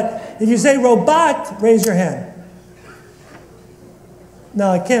 but if you say robot, raise your hand.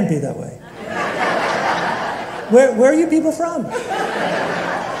 No, it can't be that way. Where are you people from?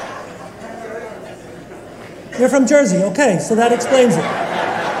 You're from Jersey. Okay, so that explains it.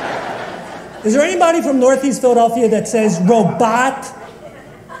 Is there anybody from Northeast Philadelphia that says robot?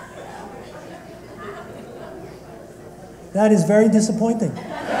 That is very disappointing.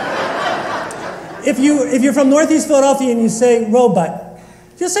 If you're from Northeast Philadelphia and you say robot,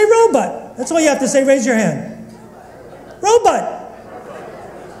 just say robot. That's all you have to say. Raise your hand. Robot.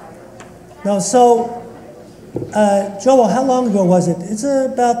 No, so, Joel, how long ago was it? It's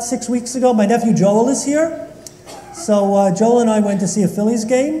about 6 weeks ago. My nephew Joel is here. So Joel and I went to see a Phillies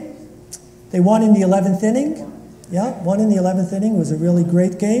game. They won in the 11th inning. Yeah, won in the 11th inning. It was a really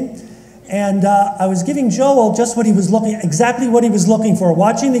great game. And I was giving Joel just exactly what he was looking for,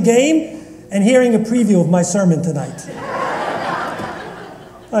 watching the game and hearing a preview of my sermon tonight.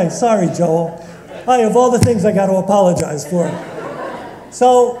 Hi, sorry, Joel. Of all the things I got to apologize for.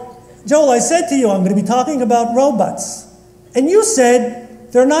 So, Joel, I said to you, I'm going to be talking about robots. And you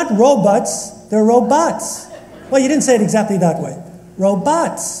said, they're not robots, they're robots. Well, you didn't say it exactly that way.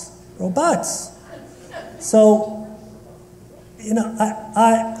 Robots. Robots. So, you know,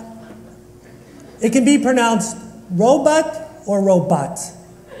 it can be pronounced robot or robot.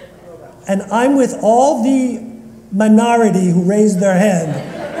 And I'm with all the minority who raised their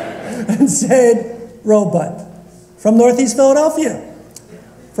hand and said robot. From Northeast Philadelphia.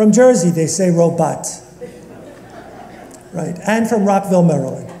 From Jersey, they say robot. Right, and from Rockville,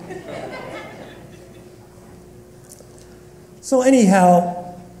 Maryland. So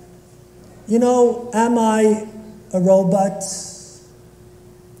anyhow, you know, am I a robot?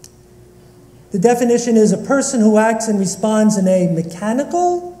 The definition is a person who acts and responds in a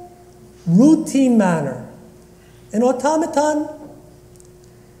mechanical, routine manner. An automaton?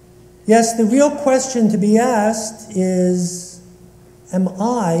 Yes, the real question to be asked is, am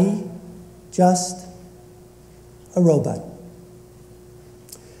I just a robot?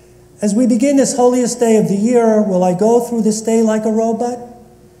 As we begin this holiest day of the year, will I go through this day like a robot?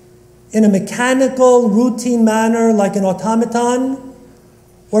 In a mechanical, routine manner like an automaton?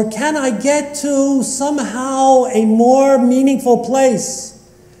 Or can I get to somehow a more meaningful place?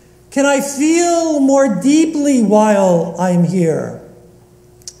 Can I feel more deeply while I'm here?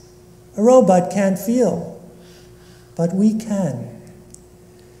 A robot can't feel, but we can.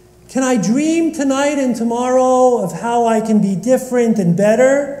 Can I dream tonight and tomorrow of how I can be different and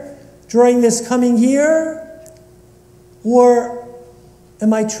better during this coming year? Or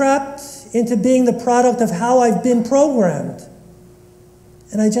am I trapped into being the product of how I've been programmed?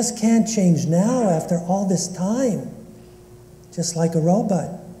 And I just can't change now after all this time, just like a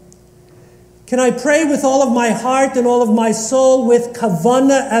robot. Can I pray with all of my heart and all of my soul, with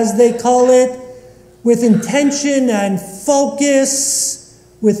kavanah, as they call it, with intention and focus,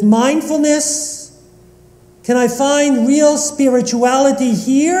 with mindfulness? Can I find real spirituality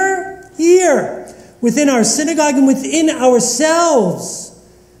here, within our synagogue and within ourselves,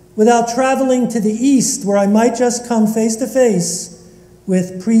 without traveling to the east, where I might just come face to face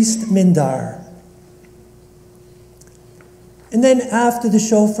with Priest Mindar? And then after the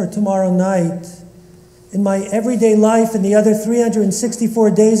shofar tomorrow night, in my everyday life and the other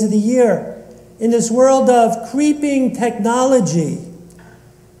 364 days of the year, in this world of creeping technology,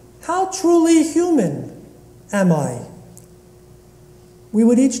 how truly human am I? We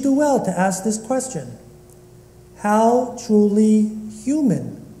would each do well to ask this question. How truly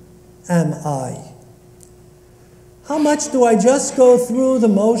human am I? How much do I just go through the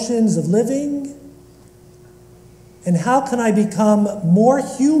motions of living? And how can I become more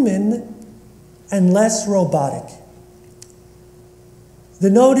human and less robotic? The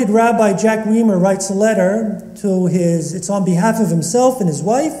noted Rabbi Jack Reamer writes a letter to it's on behalf of himself and his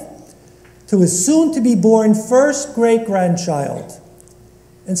wife, to his soon-to-be-born first great-grandchild.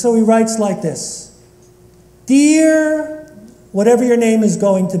 And so he writes like this: "Dear, whatever your name is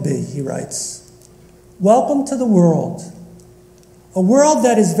going to be," he writes, "welcome to the world. A world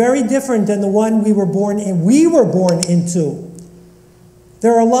that is very different than the one we were born into.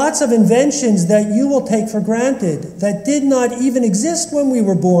 There are lots of inventions that you will take for granted that did not even exist when we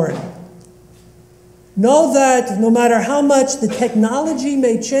were born. Know that no matter how much the technology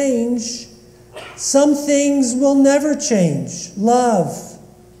may change, some things will never change. Love,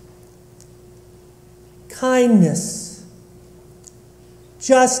 kindness,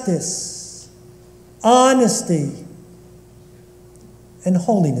 justice, honesty, and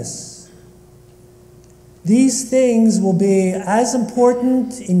holiness. These things will be as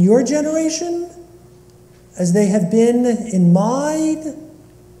important in your generation as they have been in mine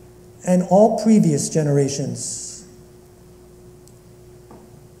and all previous generations."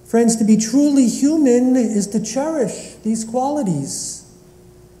 Friends, to be truly human is to cherish these qualities: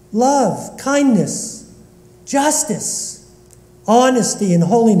 love, kindness, justice, honesty, and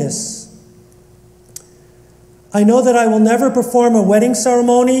holiness. I know that I will never perform a wedding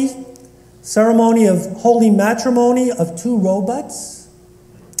ceremony of holy matrimony of two robots.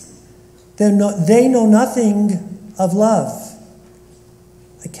 They know nothing of love.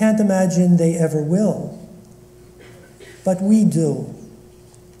 I can't imagine they ever will. But we do.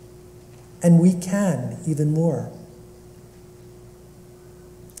 And we can even more.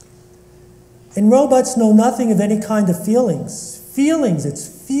 And robots know nothing of any kind of feelings. It's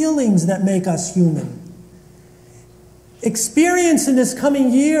feelings that make us human. Experience in this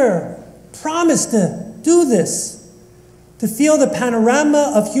coming year, promise to do this, to feel the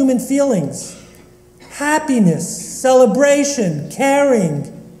panorama of human feelings: happiness, celebration,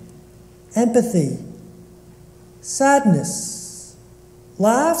 caring, empathy, sadness,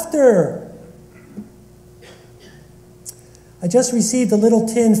 laughter. I just received a little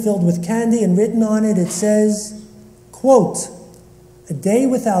tin filled with candy, and written on it, it says, quote, "A day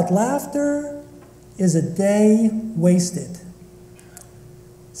without laughter is a day wasted,"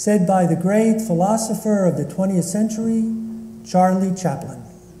 said by the great philosopher of the 20th century, Charlie Chaplin.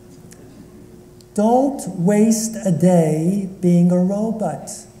 Don't waste a day being a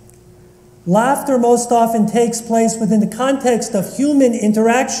robot. Laughter most often takes place within the context of human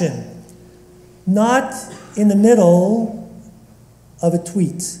interaction, not in the middle of a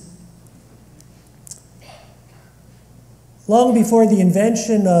tweet. Long before the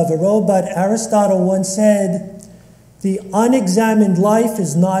invention of a robot, Aristotle once said, "The unexamined life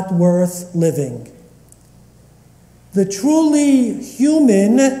is not worth living." The truly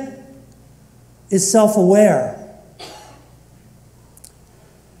human is self-aware.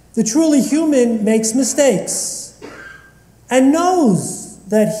 The truly human makes mistakes and knows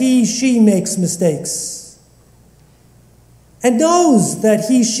that he, she makes mistakes and knows that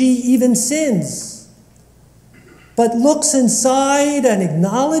he, she even sins, but looks inside and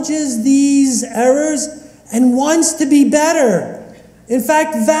acknowledges these errors and wants to be better. In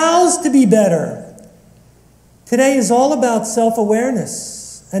fact, vows to be better. Today is all about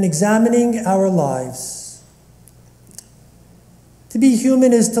self-awareness and examining our lives. To be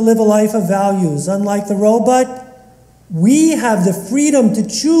human is to live a life of values. Unlike the robot, we have the freedom to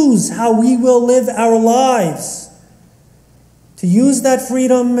choose how we will live our lives. To use that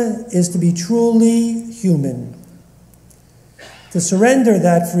freedom is to be truly human. To surrender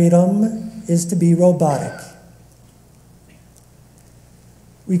that freedom is to be robotic.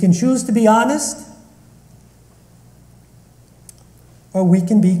 We can choose to be honest, or we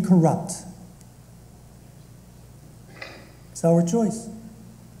can be corrupt. It's our choice.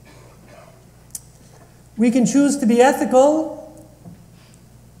 We can choose to be ethical,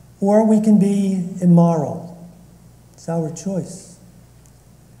 or we can be immoral. It's our choice.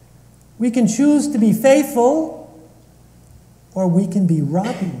 We can choose to be faithful, or we can be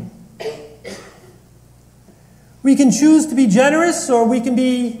rotten. We can choose to be generous, or we can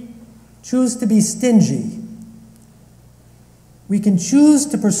choose to be stingy. We can choose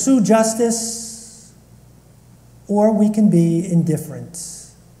to pursue justice, or we can be indifferent.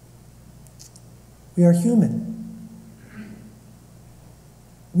 We are human.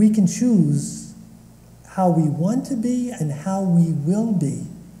 We can choose how we want to be and how we will be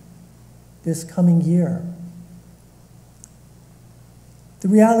this coming year. The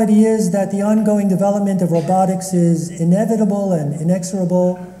reality is that the ongoing development of robotics is inevitable and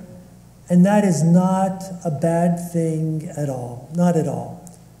inexorable, and that is not a bad thing at all, not at all.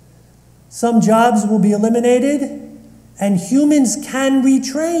 Some jobs will be eliminated, and humans can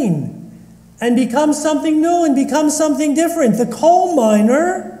retrain and become something new and become something different. The coal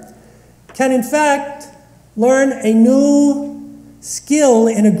miner can, in fact, learn a new skill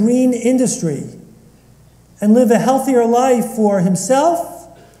in a green industry and live a healthier life for himself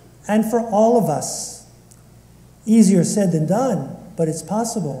and for all of us. Easier said than done, but it's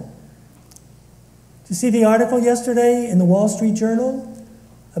possible. Did you see the article yesterday in the Wall Street Journal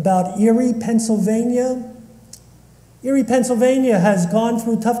about Erie, Pennsylvania? Erie, Pennsylvania has gone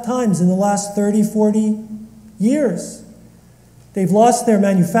through tough times in the last 30, 40 years. They've lost their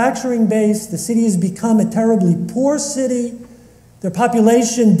manufacturing base. The city has become a terribly poor city. Their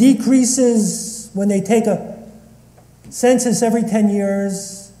population decreases when they take a census every 10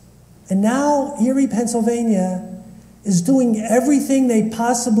 years. And now Erie, Pennsylvania is doing everything they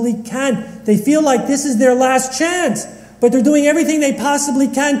possibly can. They feel like this is their last chance, but they're doing everything they possibly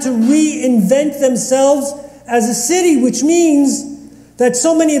can to reinvent themselves as a city, which means that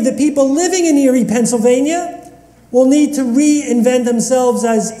so many of the people living in Erie, Pennsylvania will need to reinvent themselves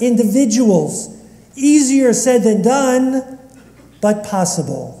as individuals. Easier said than done, but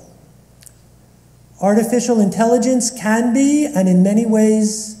possible. Artificial intelligence can be, and in many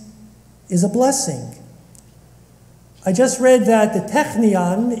ways, is a blessing. I just read that the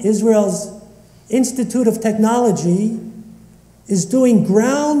Technion, Israel's Institute of Technology, is doing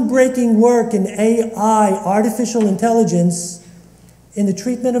groundbreaking work in AI, artificial intelligence, in the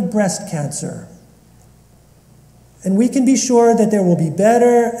treatment of breast cancer. And we can be sure that there will be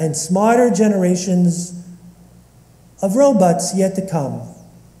better and smarter generations of robots yet to come.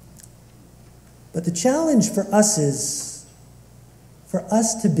 But the challenge for us is for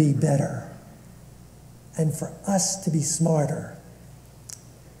us to be better and for us to be smarter.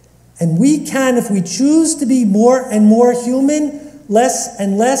 And we can, if we choose to be more and more human, less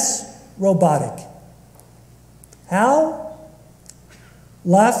and less robotic. How?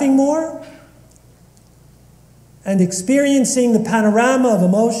 Laughing more and experiencing the panorama of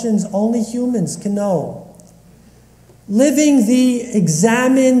emotions only humans can know. Living the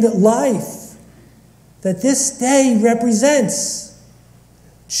examined life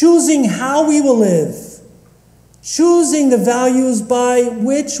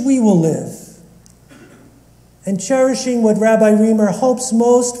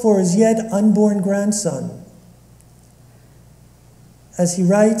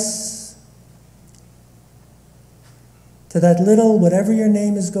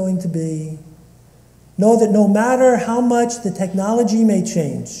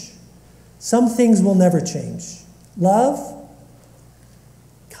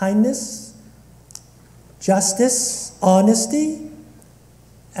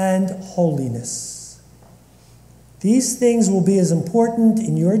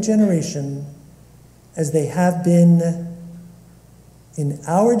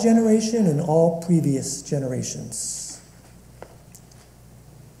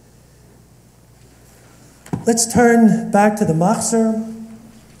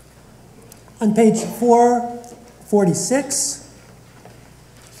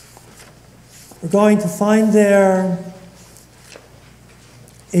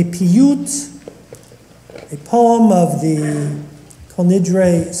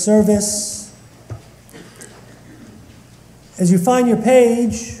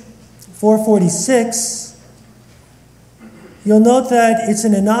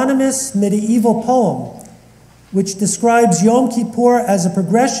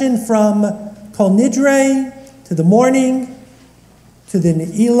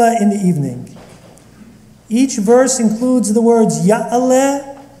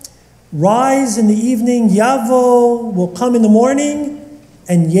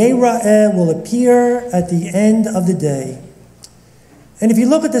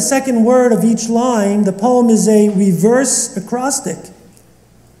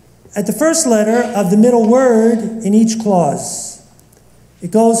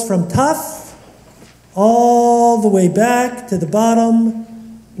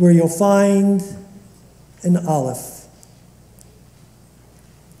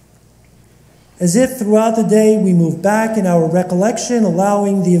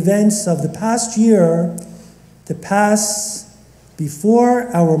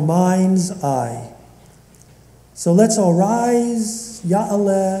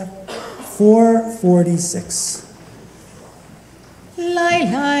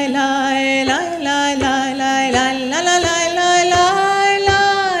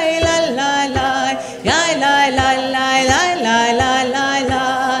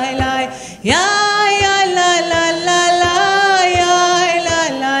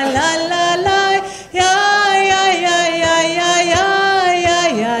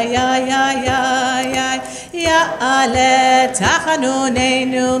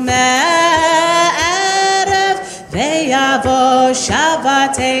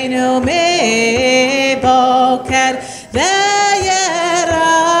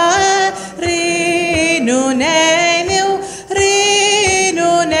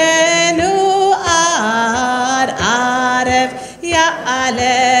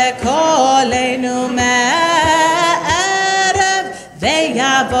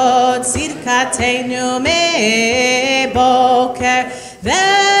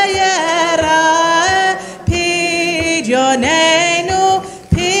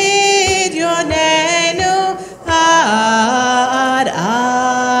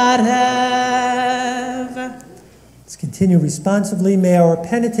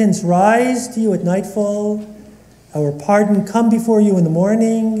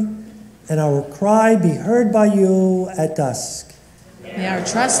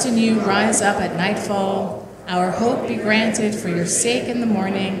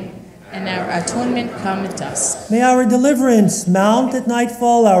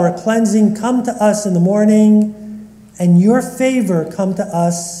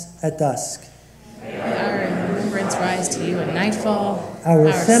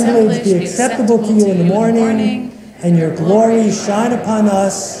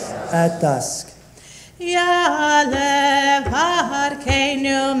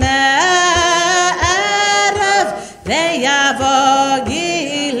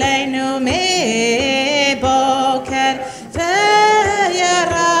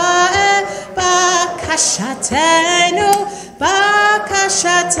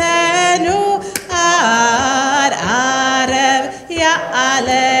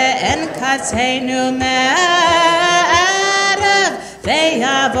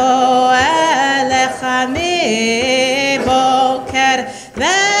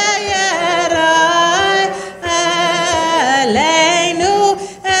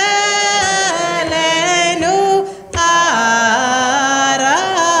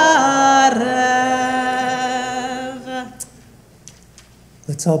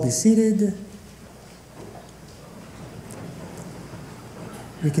Let's all be seated.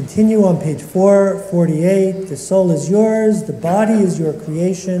 We continue on page 448. The soul is yours, the body is your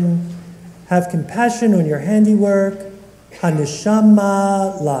creation. Have compassion on your handiwork.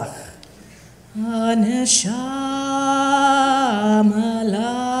 Haneshama lach. הנשמה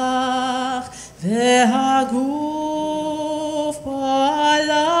לך והגוף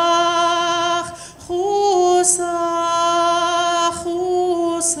פועלך חוסה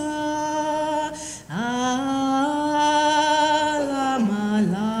חוסה על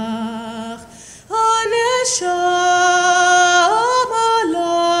המלאך הנשמה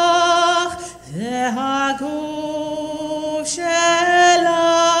לך והגוף שלך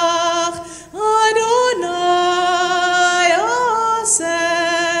אדוני עושה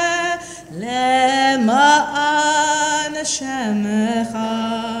למען שמך.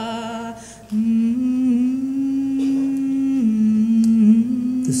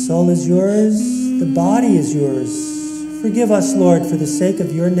 The soul is yours, the body is yours. Forgive us, Lord, for the sake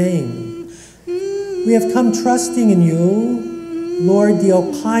of your name. We have come trusting in you. Lord,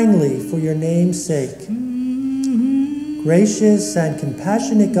 deal kindly for your name's sake. Gracious and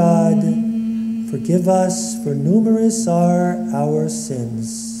compassionate God, forgive us, for numerous are our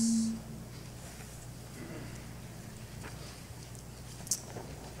sins.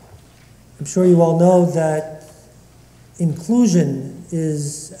 I'm sure you all know that inclusion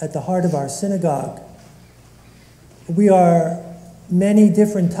is at the heart of our synagogue. We are many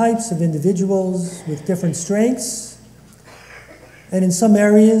different types of individuals with different strengths, and in some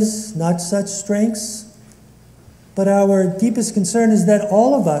areas, not such strengths. But our deepest concern is that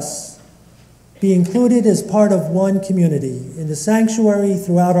all of us be included as part of one community. In the sanctuary,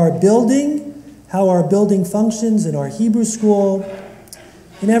 throughout our building, how our building functions, in our Hebrew school,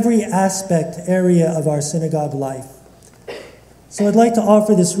 in every area of our synagogue life. So I'd like to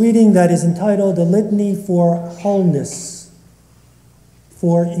offer this reading that is entitled A Litany for Wholeness,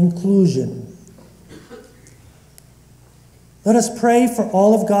 for Inclusion. Let us pray for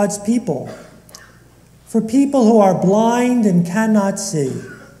all of God's people, for people who are blind and cannot see,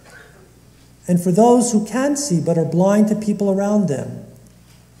 and for those who can see but are blind to people around them.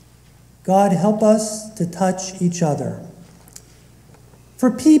 God, help us to touch each other. For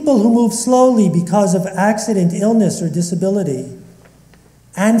people who move slowly because of accident, illness, or disability,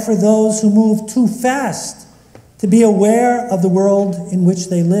 and for those who move too fast to be aware of the world in which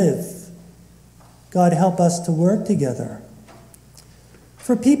they live. God, help us to work together.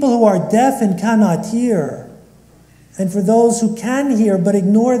 For people who are deaf and cannot hear, and for those who can hear but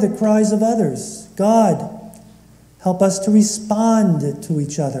ignore the cries of others, God, help us to respond to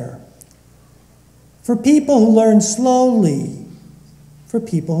each other. For people who learn slowly, for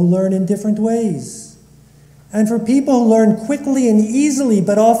people who learn in different ways, and for people who learn quickly and easily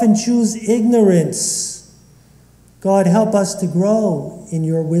but often choose ignorance, God, help us to grow in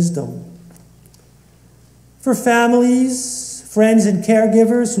your wisdom. For families, friends, and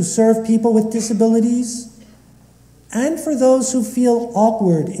caregivers who serve people with disabilities, and for those who feel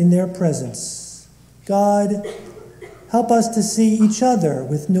awkward in their presence, God, help us to see each other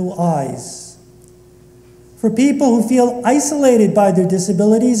with new eyes. For people who feel isolated by their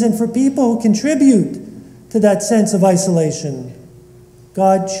disabilities, and for people who contribute to that sense of isolation,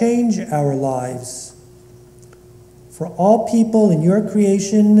 God, change our lives. For all people in your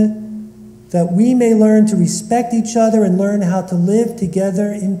creation, that we may learn to respect each other and learn how to live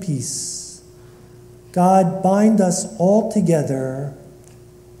together in peace. God, bind us all together.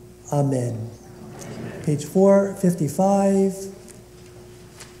 Amen. Page 455.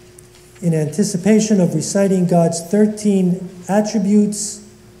 In anticipation of reciting God's 13 attributes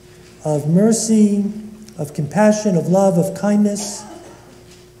of mercy, of compassion, of love, of kindness,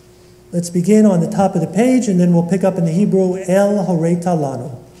 let's begin on the top of the page, and then we'll pick up in the Hebrew, El Horeta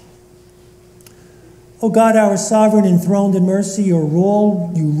Lanu. O God, our sovereign, enthroned in mercy, you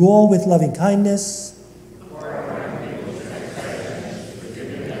rule with loving kindness.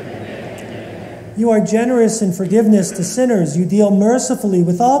 You are generous in forgiveness to sinners. You deal mercifully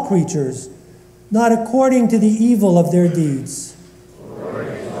with all creatures, not according to the evil of their deeds.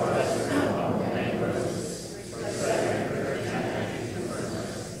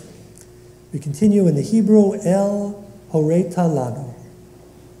 We continue in the Hebrew, El Horeta Lanu.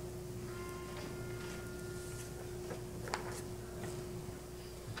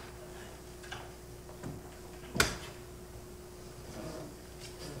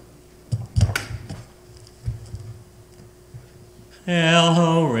 El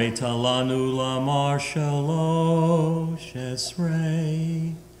Horeta Lanu Lamar Shalosh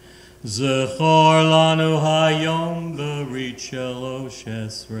Esrei Zechor lanu hayom berit shelosh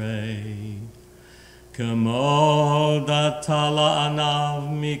esrei. Kamo datala anav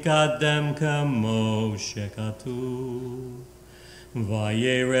mikadem kamo shekatuv.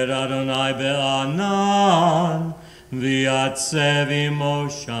 Vayered Adonai be'anan, v'yatsev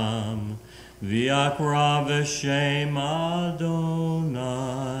imosham, v'yakra v'shem Adonai.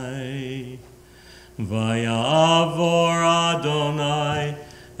 Vayavor Adonai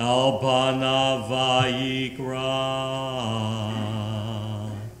al panav vayikra.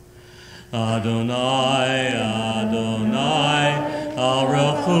 Adonai, Adonai, al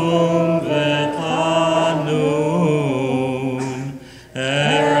rachum v'chanun,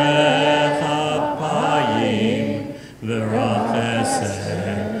 erech apayim v'rachesed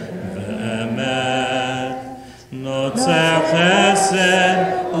v'emet, notzer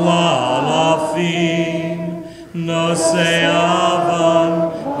chesed la'alafim, nosei avan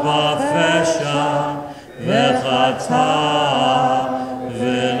v'fesha v'chata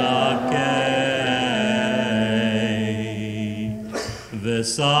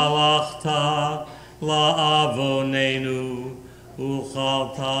v'salachta la'avonenu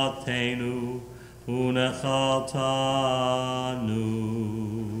uchaltatenu unechaltanu.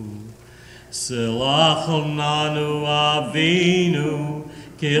 Silach lanu avinu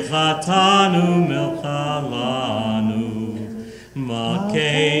ki chatanu milchalanu,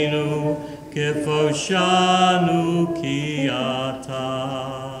 makenu kifoshanu ki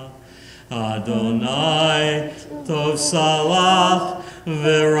ata. Adonai tov salach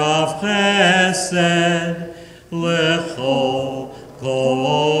v'rav chesed lechol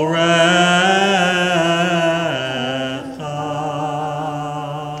korecha.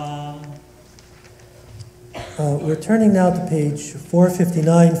 We're turning now to page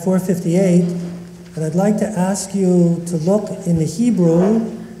 459, 458, and I'd like to ask you to look in the Hebrew,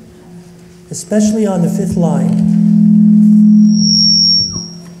 especially on the 5th line.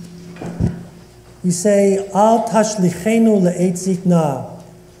 We say, Al tashlichenu le'et zikna.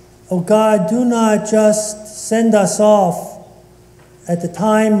 Oh God, do not just send us off at the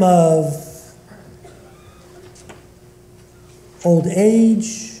time of old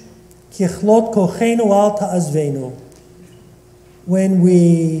age. Kichlot kochenu al ta'azvenu. When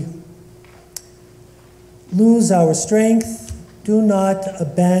we lose our strength, do not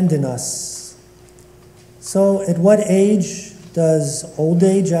abandon us. So at what age does old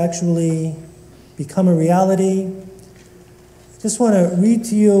age actually become a reality? I just want to read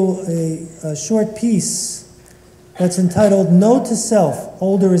to you a short piece that's entitled Note to Self,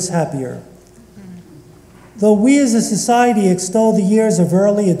 Older is Happier. Though we as a society extol the years of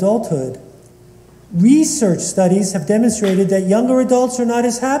early adulthood, research studies have demonstrated that younger adults are not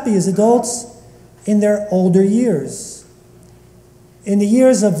as happy as adults in their older years. In the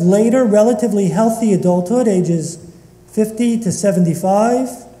years of later, relatively healthy adulthood, ages 50 to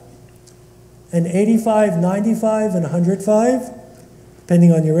 75, and 85, 95, and 105,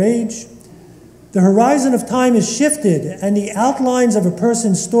 depending on your age, the horizon of time has shifted and the outlines of a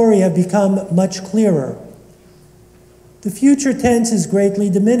person's story have become much clearer. The future tense is greatly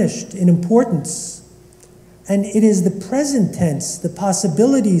diminished in importance, and it is the present tense, the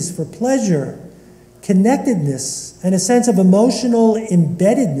possibilities for pleasure, connectedness, and a sense of emotional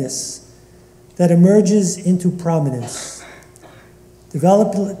embeddedness that emerges into prominence.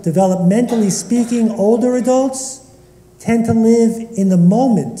 Developmentally speaking, older adults tend to live in the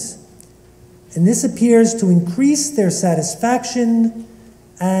moment, and this appears to increase their satisfaction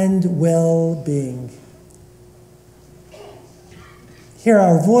and well-being. Hear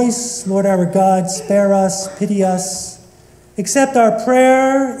our voice, Lord our God, spare us, pity us. Accept our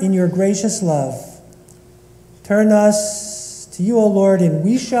prayer in your gracious love. Turn us to you, O Lord, and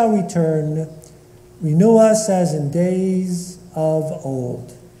we shall return. Renew us as in days of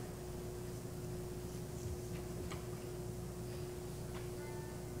old.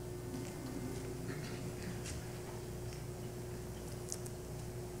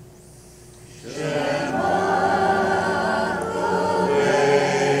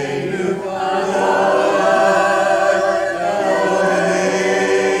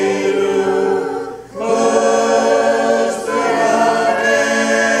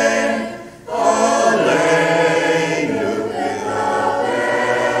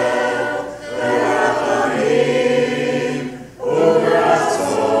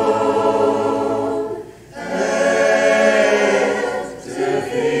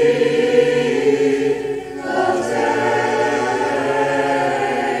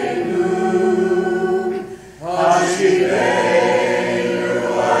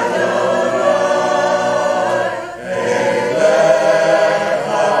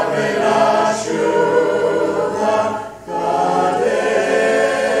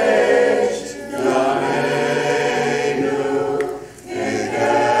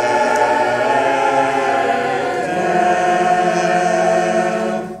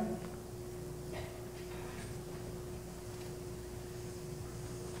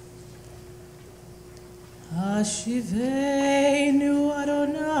 Hashivenu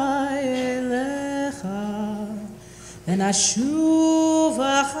Adonai Elecha V'nashuv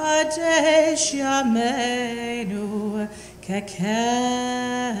v'chadesh yameinu kekedem.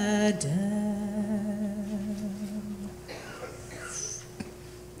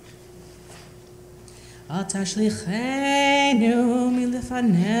 Al tashlichenu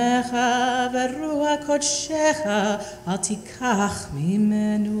milefanecha v'ruach kodshecha al tikach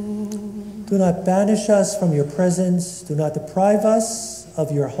mimenu. Do not banish us from your presence. Do not deprive us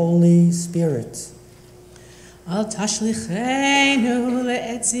of your Holy Spirit. Al tashlichenu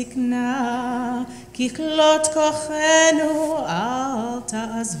le'et zikna kichlot kochenu al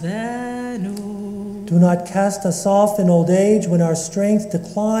ta'azvenu. Do not cast us off in old age when our strength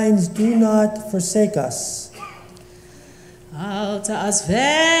declines. Do not forsake us. Al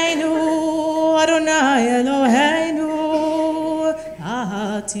ta'azvenu Adonai Eloheinu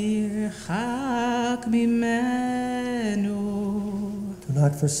al tirchak mimenu. Do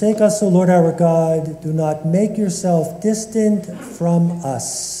not forsake us, O Lord our God. Do not make yourself distant from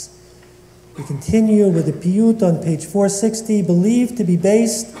us. We continue with the piyut on page 460, believed to be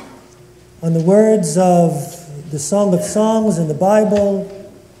based on the words of the Song of Songs in the Bible.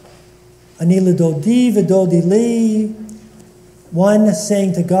 Ani l'dodi v'dodi li. One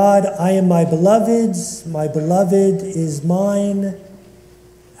saying to God, I am my beloved's, my beloved is mine.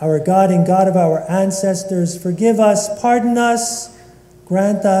 Our God and God of our ancestors, forgive us, pardon us,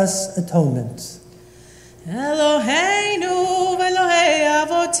 grant us atonement. Eloheinu v'Elohei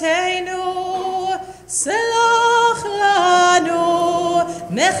avoteinu, selach lanu,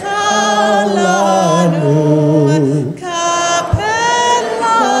 mechal lanu, kapel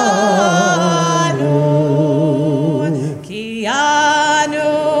lanu, ki anu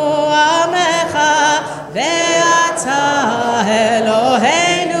amecha ve'ata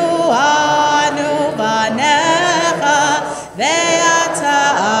Eloheinu anu banecha ve'ata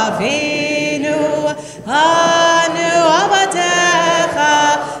avinu anu avadecha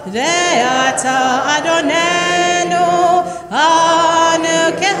ve'ata adonenu anu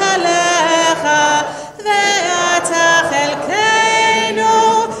kehalecha ve'ata chelkeinu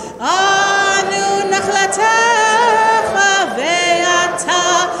anu nachlatecha ve'ata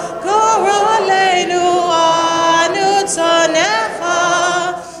goroleinu anu tzonecha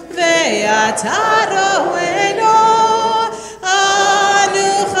ve'ata roenu anu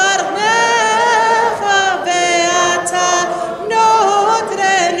charnecha ve'ata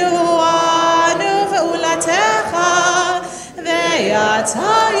nodrenu anu ve'ulatecha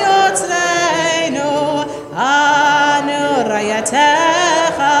ve'ata yotzreinu anu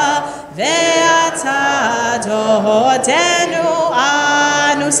rayatecha ve'ata dohodenu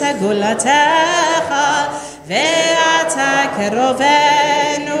anu segulatecha ve'ata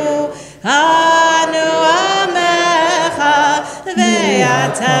kerovenu anu amecha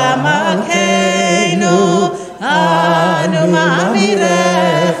ve'ata malkeinu anu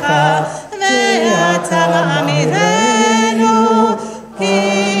ma'amirecha ve'ata ma'amirenu ki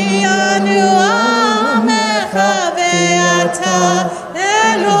anu amecha ve'ata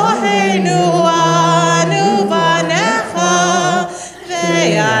Eloheinu anu banecha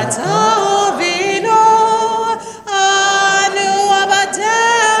ve'ata avinu anu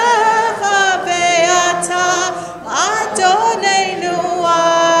abadecha ve'ata adonenu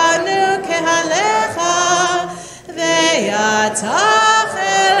anu kehalecha ve'ata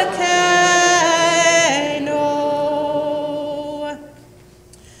chelkeinu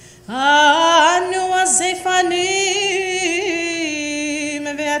anu azefanim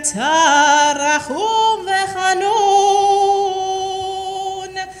ve'ata rachum v'chanun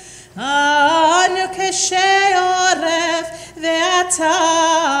anu keshei oref ve'ata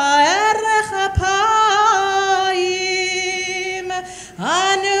erech apayim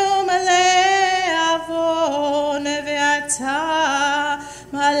anu malei avon ve'ata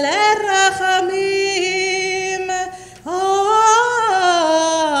malei rachamim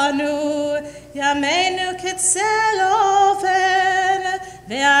anu yameinu kitzel oven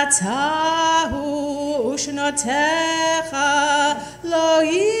ve'ata hu ushnotecha lo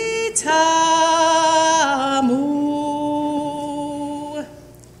yitamu.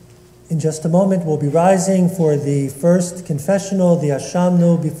 In just a moment, we'll be rising for the first confessional, the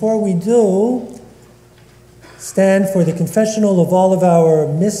Ashamnu. Before we do, stand for the confessional of all of our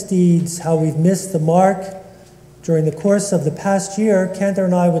misdeeds, how we've missed the mark during the course of the past year. Cantor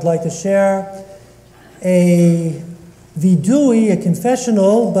and I would like to share a vidui, a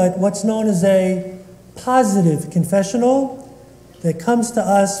confessional, but what's known as a positive confessional that comes to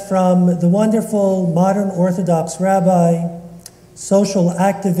us from the wonderful modern Orthodox rabbi, social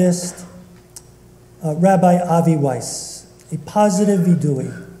activist, Rabbi Avi Weiss, a positive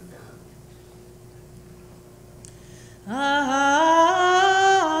vidui.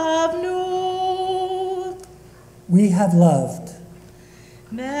 Avnu We have loved.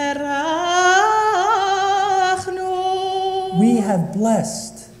 berachnu We have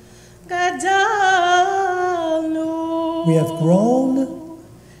blessed. gadalnu We have grown.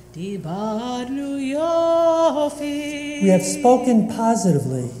 dibarnu yofi We have spoken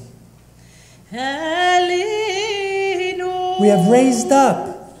positively. Elinu We have raised up.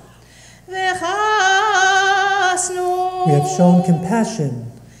 vechasnu We have shown compassion.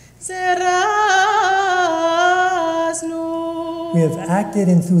 zeraznu We have acted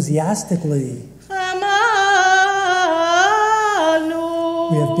enthusiastically. chamalnu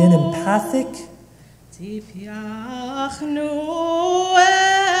We have been empathic. tipiachnu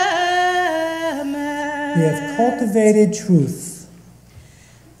emet We have cultivated truth.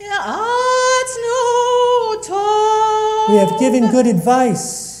 Ya'atnu tov We have given good advice.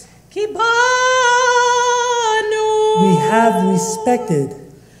 Kibanu We have respected.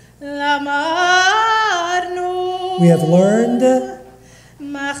 Lamarnu We have learned.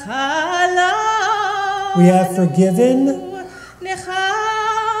 Machala We have forgiven.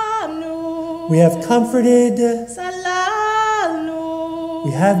 Nechamnu We have comforted. Salalnu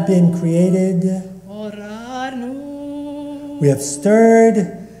We have been created. Orarnu We have stirred.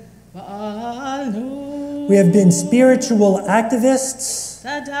 Baalnu We have been spiritual activists.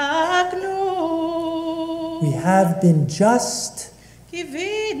 Sadaknu We have been just.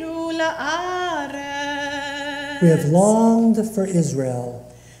 Kivinu la'aretz We have longed for Israel.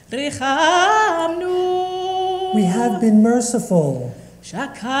 Richamnu We have been merciful.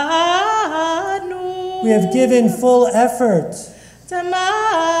 Shakadnu We have given full effort.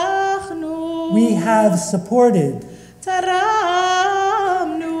 Tamachnu We have supported.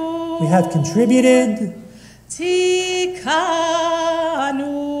 Taramnu We have contributed.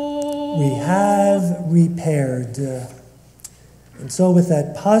 Tikanu We have repaired. And so with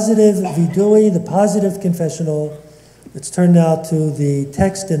that positive vidui, the positive confessional, let's turn now to the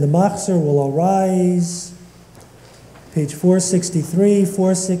text in the Machzor. We'll all rise. Page 463,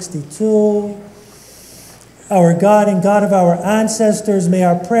 462. Our God and God of our ancestors, may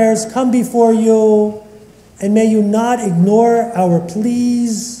our prayers come before you, and may you not ignore our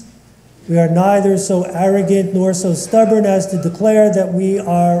pleas. We are neither so arrogant nor so stubborn as to declare that we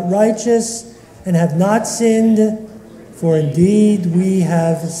are righteous and have not sinned, for indeed we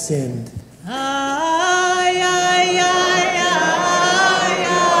have sinned. Ay, ay, ay, ay,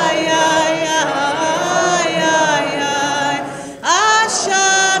 ay, ay, ay, ay, ay.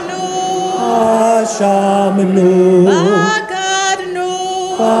 Ashamnu Ashamnu, Bagadnu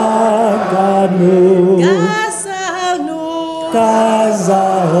Bagadnu, Gazalnu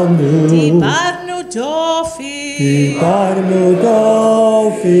Gazalnu, Dibarnu dofi Dibarnu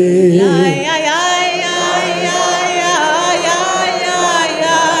dofi, Ay, ay, ay, ay, ay, ay, ay, ay,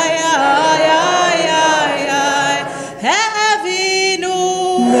 ay, ay, ay, ay. Hevinu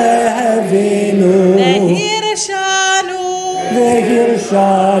Mehevinu, Nehirshanu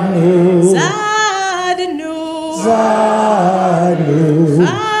Vehirshanu, Zadnu Zadnu,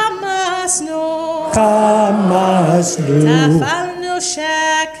 Hamasnu Hamasnu, Tafalnu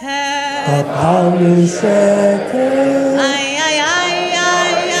sheker Kapalnu sheker, Ay, ay, ay,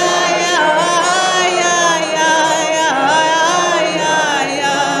 ay, ay, ay, ay, ay, ay, ay,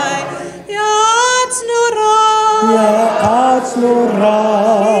 ay. Yatznu ra Ya'atznu ra,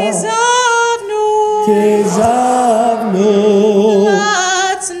 Izavnu Tizavnu,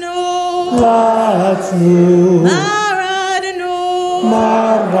 Latznu Latznu, Maradnu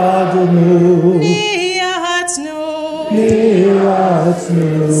Maradnu, Niyatznu Niyatznu,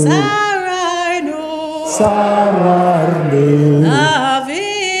 Sararnu Sararnu,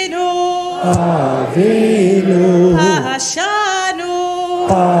 Avinu Avinu, Pashanu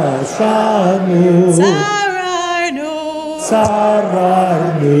Pashanu, Sararnu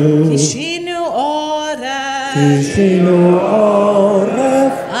Sararnu, Kishinu ora Kishinu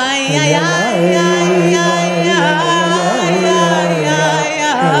oref, Ay, ay, ay, ay, ay, ay, ay,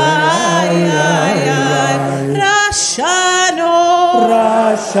 ay, ay, ay. Rashanu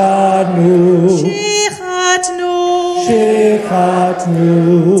Rashanu, Shichatnu Shikhatnu,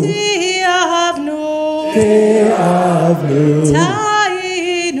 Tiavnu Te'avnu,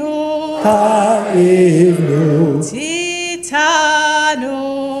 Tainu Ta'ivnu, Titanu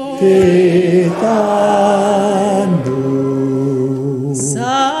Titanu.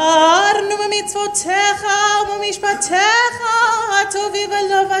 Sarnu b'mitzvotecha u'b'mishpatecha hatovi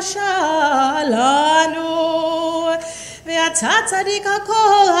v'lo v'shalanu אתה צדיק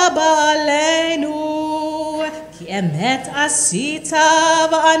הכל הבא עלינו, כי אמת עשית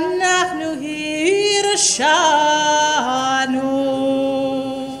ואנחנו הרשענו.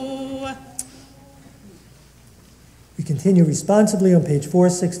 We continue responsibly on page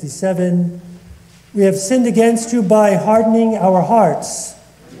 467. We have sinned against you by hardening our hearts.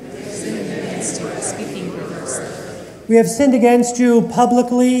 We have sinned against you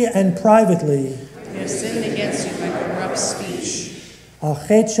publicly and privately. We have sinned against you by corrupt speech.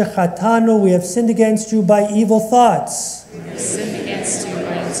 Achet shechatanu, we have sinned against you by evil thoughts. We have sinned against you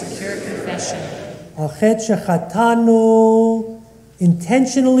by insecure confession. Achet shechatanu,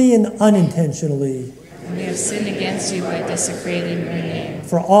 intentionally and unintentionally. And we have sinned against you by desecrating your name.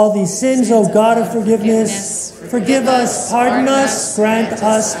 For all these sins, O God of forgiveness, forgive us, pardon us, grant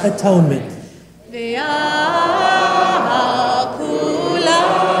us atonement.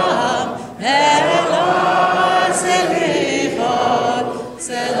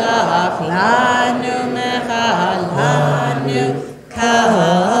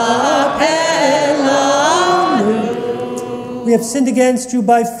 We have sinned against you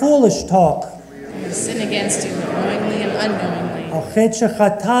by foolish talk. We have sinned against you knowingly and unknowingly. Achet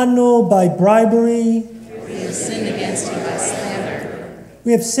shechatanu, by bribery. We have sinned against you by slander.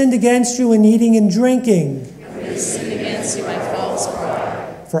 We have sinned against you in eating and drinking. We have sinned against you by false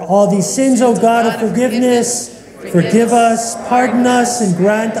pride. For all these sins, O God of forgiveness, forgive us, pardon us, and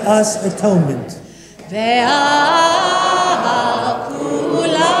grant us atonement.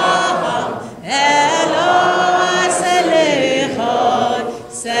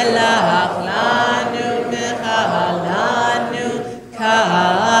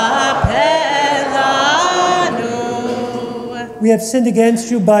 We have sinned against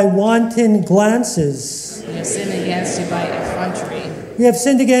you by wanton glances. We have sinned against you by effrontery. We have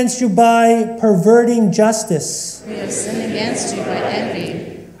sinned against you by perverting justice. We have sinned against you by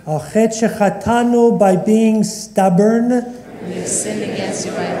envy. Achet shechatanu, by being stubborn. We have sinned against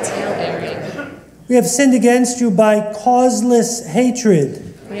you by tailbearing. We have sinned against you by causeless hatred.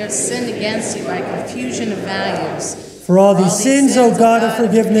 We have sinned against you by confusion of values. For all these sins, O God of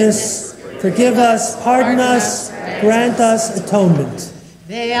forgiveness, forgive us, pardon us, grant us atonement.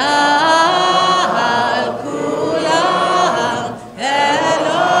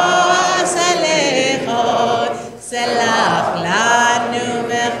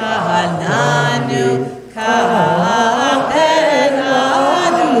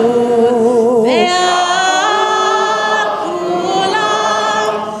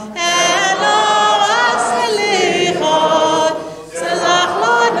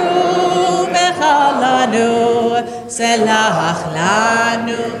 Selach lanu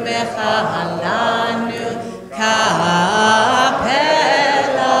mechalanu kapelanu.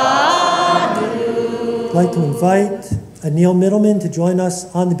 I'd like to invite Anil Middleman to join us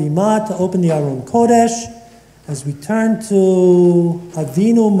on the Bima to open the Aron Kodesh as we turn to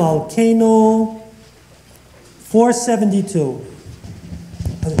Avinu Malkeinu 472.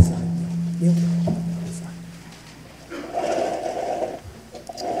 Other side. Neil.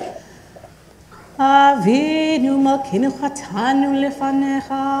 Avinu malkeinu chatanu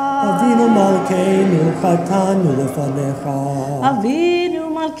lefanecha. Avinu Malkeinu chatanu lefanecha. Avinu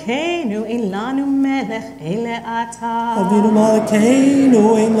malkeinu ein lanu melech ele ata. Avinu Malkeinu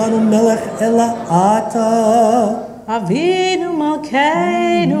ein lanu melech ela ata. Avinu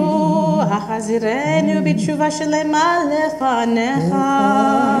malkeinu hachazirenu b'tshuva shlema lefanecha.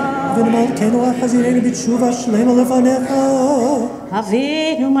 Avinu Malkeinu hachazirenu b'tshuva shlema lefanecha.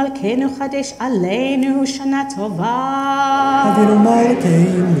 Avinu malkeinu chadesh aleinu shana tova. Avinu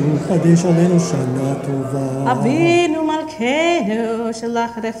Malkeinu chadesh aleinu shana tova. Avinu malkeinu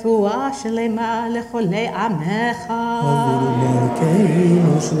shelach refuah shlema lecholei amecha. Avinu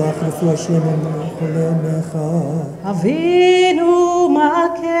Malkeinu shelach refuah shlema lecholei amecha. Avinu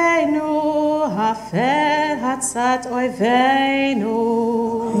malkeinu hafer hatzat oiveinu.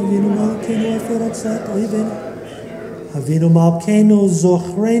 Avinu Malkeinu hafer hatzat oiveinu. Avinu Malkeinu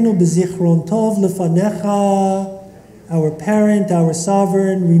zochrenu b'zichron tov lefanecha. Our parent, our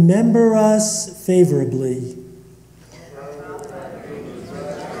sovereign, remember us favorably.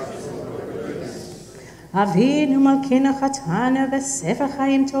 Avinu malkeinu chatanu v'sefer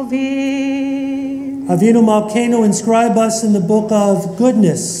chaim tovim. Avinu Malkeinu, inscribe us in the book of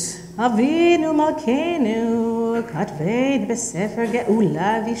goodness. Avinu malkeinu katvein v'sefer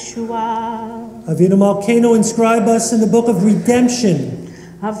geula v'yeshua. Avinu Malkeinu, inscribe us in the book of redemption.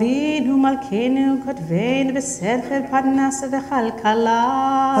 Avinu malkeinu katvein v'sefer parnasa v'chalkala.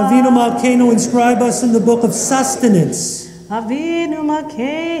 Avinu Malkeinu, inscribe us in the book of sustenance. Avinu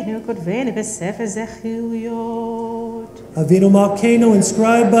Malkeinu Kodvenu B'Sefer Zechiyot. Avinu Malkeinu,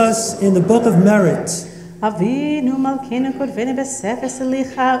 inscribe us in the book of merit. Avinu Malkeinu Kodvenu B'Sefer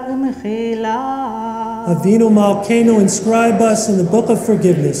Selicha U'Mechila. Avinu Malkeinu, inscribe us in the book of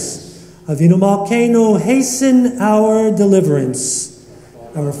forgiveness. Avinu Malkeinu, hasten our deliverance.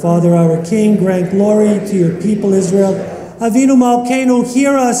 Our Father, our King, grant glory to your people Israel. Avinu Malkeinu,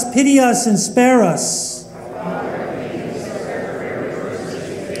 hear us, pity us, and spare us.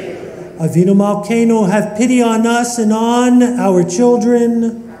 Avinu Malkeinu, have pity on us and on our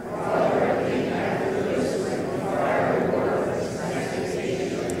children.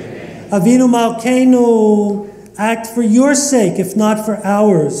 Avinu Malkeinu, act for your sake, if not for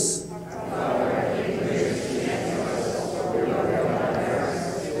ours.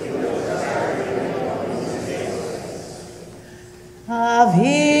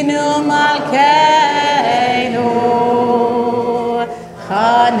 Avinu Malkeinu,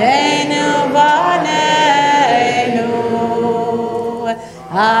 Chanenu Baneinu.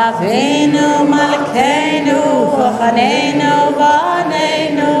 Avinu Malkeinu, Chanenu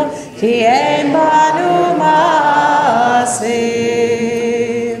Baneinu, Ki ein banu maasim.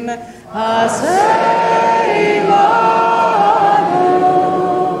 Asay imanu,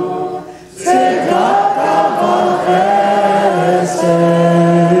 tzedaka v'chesed.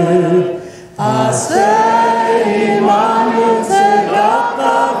 Asay imanu,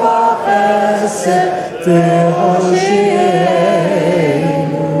 tzedaka v'chesed,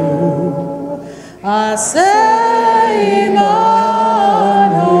 v'hoshienu. Asay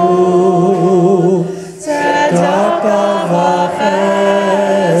imanu, tzedaka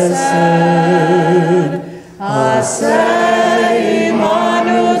v'chesed. Asay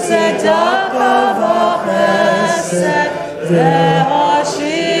imanu, tzedaka v'chesed,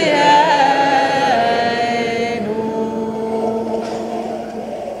 v'hoshienu.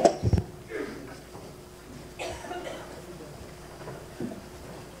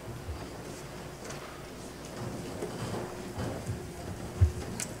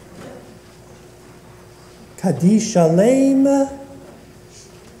 Kaddish Shalem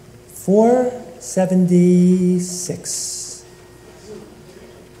 476.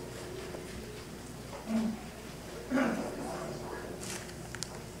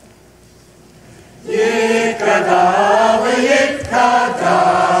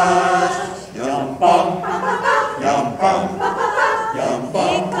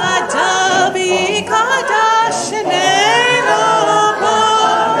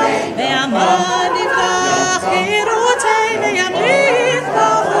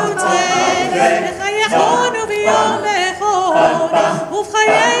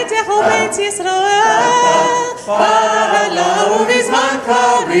 בית ישראל, פעלה ובזמן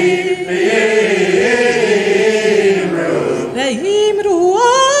קריב ויאמרו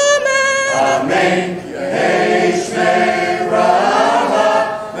אמן. אמן. יהי שמרה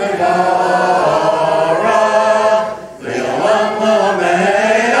וגבורה לעולם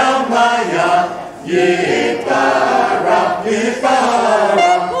עולמי עלמיה יתברך יתברך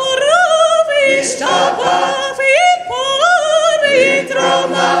יתברך וישתבח ויתפור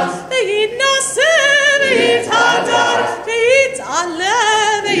ויתרומם ויתנשא ויתהדר ויתעלה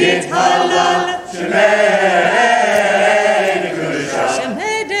ויתהלל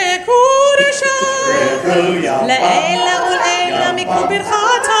שמי דקודשה לעילא ולעילא מכל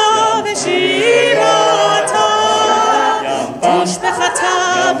ברכתה ושירתה תשבחתה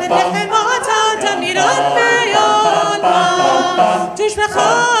ונחמתה תמירת בעלמא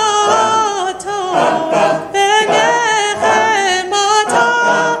תשבחתה ונחמתה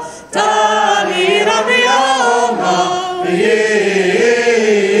תמירת בעלמא ויאמרו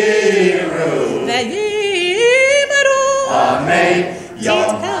אמן.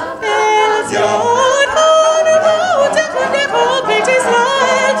 תתקבל ציון ותכון לכל בית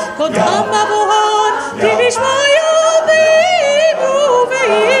ישראל כל דם מבוהל ובשמעיה ויאמרו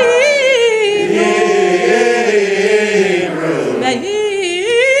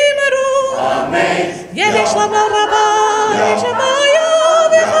אמן. יהי שלום רבה ושמעיה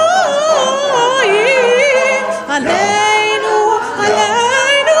וחיים עלינו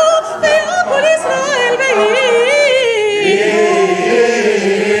עלינו ועל כל ישראל ויאמרו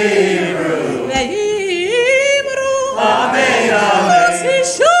אמן. יעשה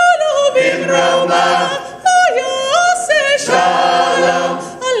שלום במרומה ויעשה שלום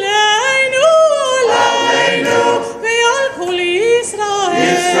עלינו עלינו ועל כל ישראל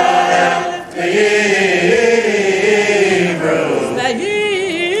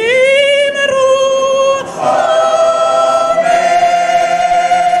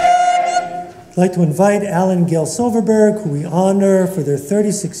like to invite Alan and Gail Silverberg, who we honor for their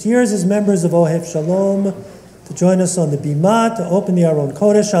 36 years as members of Ohev Shalom, to join us on the Bima to open the Aron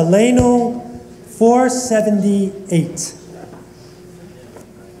Kodesh. Aleinu 478.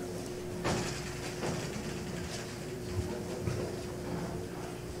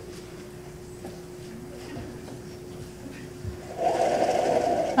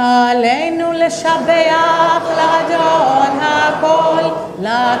 עלינו לשבח לאדון הכל,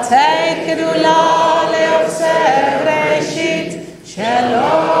 לתת גדולה ליוצר ראשית,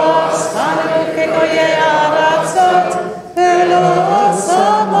 שלא עשנו כגויי ארצות, ולא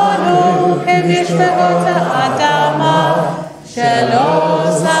שמנו כמשפחות האדמה, שלא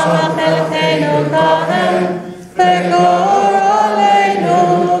שמה חלקנו כהם, וגורלנו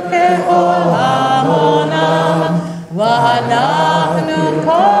ככל המונם, ואנחנו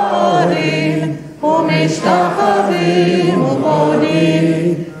קוראים ומשתחווים ומודים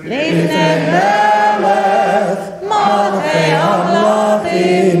לפני מלך מלכי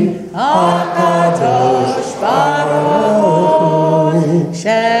המלכים הקדוש ברוך הוא,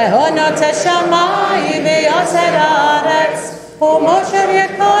 שהונות השמיים ויוצר הארץ, ומושר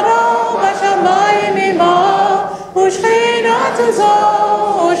יקרו בשמיים עמו, ושכינת זו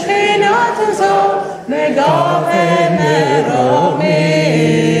מגוון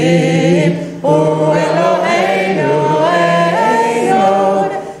מרומים, הוא אלוהינו עליון,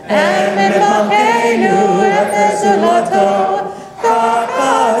 אמת מלכנו אפס זולתו, כך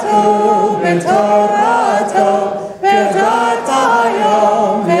כתוב בתורתו, וידעת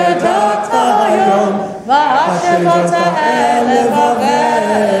היום, והשבות האל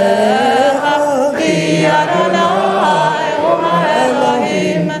לבביך, כי אדוני הוא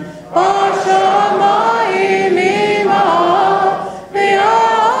האלוהים, בשמיים עמו,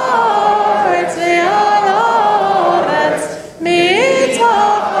 והארץ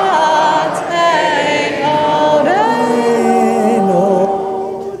מתחת עינינו.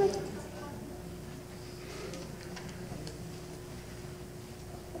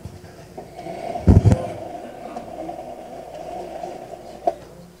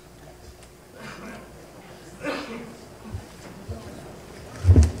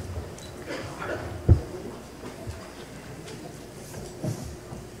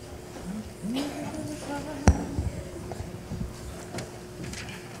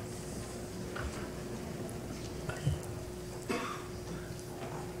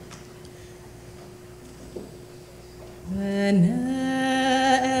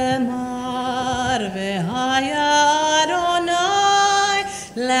 ונאמר והיה אדוני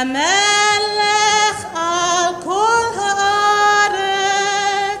למלך על כל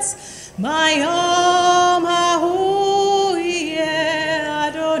הארץ, ביום ההוא יהיה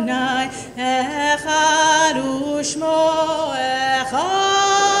אדוני אחד ושמו אחד,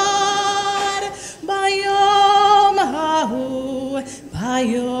 ביום ההוא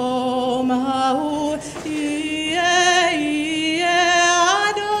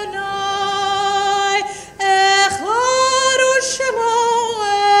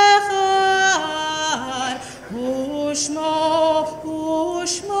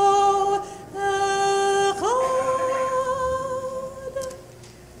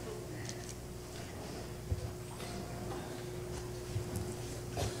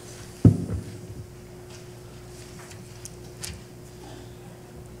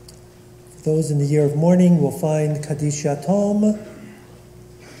Those in the year of mourning will find Kaddish Yatom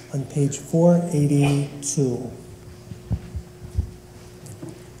on page 482.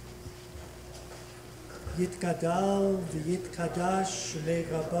 Yitgadal v'yitkadash shmei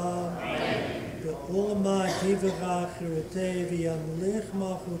Rabba be'olma divrach chirutei v'yamlich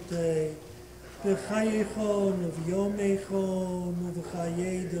malchutei b'chayechon v'yomechon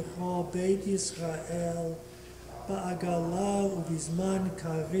v'chayedecho Beit Yisrael ba'agala u'bizman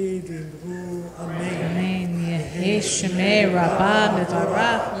karev imru Amen. Amen. Yehi shmei Rabba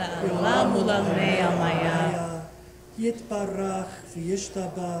v'torach la'olam u'lamei amaya. Yitbarach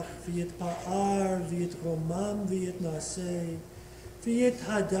v'yishtabach v'yitpa'ar v'yitromam v'yitnaseh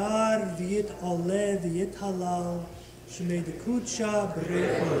v'yithadar v'yit'oleh v'yithalal shmei dekutsha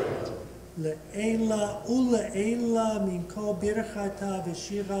brechu le'ela ule'ela min kol birchata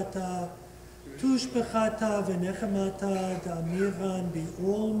v'shirata tushbechata v'nechemata da'amiran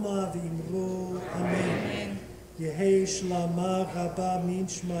bi'olma v'imru Amen. Yehi shlama rabba min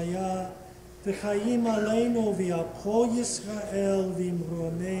shmaya v'chayim aleinu v'yapol Yisrael v'imru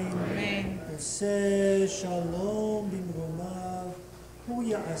Amen. Oseh shalom b'imrumav hu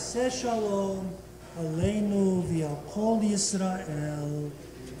ya'aseh shalom aleinu v'yapol Yisrael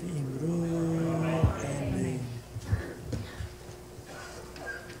v'imru Amen.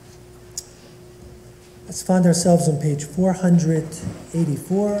 find ourselves on page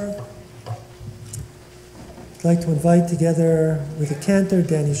 484. I'd like to invite together with the cantor,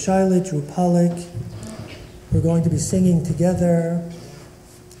 Danny Shilich, Drew Pollack. We're going to be singing together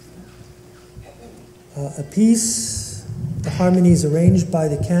a piece. The harmony is arranged by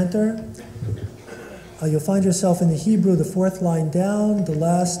the cantor. You'll find yourself in the Hebrew, the fourth line down, the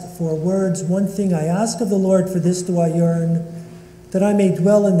last four words. One thing I ask of the Lord, for this do I yearn, that I may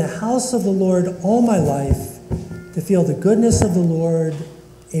dwell in the house of the Lord all my life, to feel the goodness of the Lord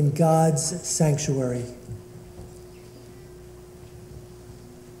in God's sanctuary.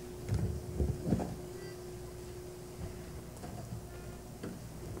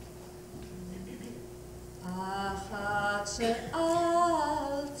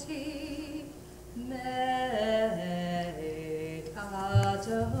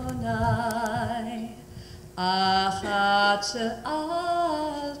 Achat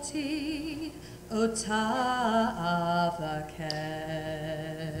she'alti ota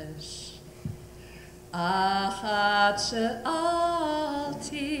avakesh. Achat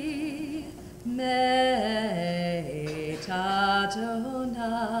she'alti meit Adonai.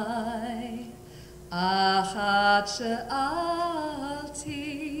 Achat she'alti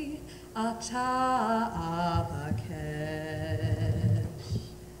ata avakesh.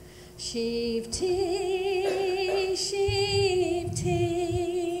 Shivti, Shivti,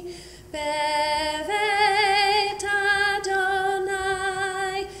 Bevet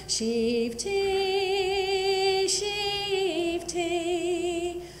Adonai. Shivti, Shivti,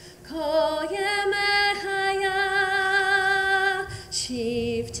 Kol Yemechaya.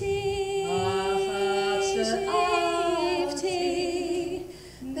 Shivti, Shivti,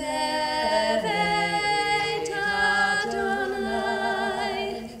 Bevet Adonai.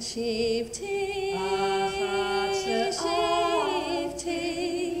 Shivti,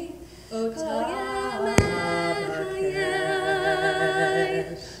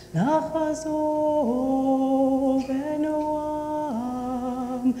 Nachazor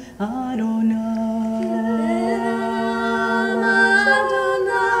benoam Adonai,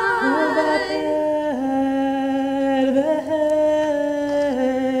 uvater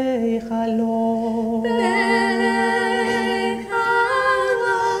v'heichalo,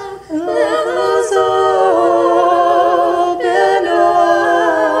 Nachazor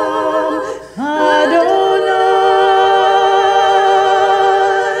benoam Adonai,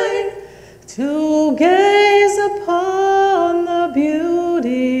 to gaze upon the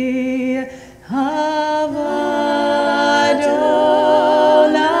beauty of Adonai.